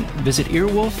content, visit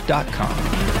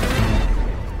earwolf.com.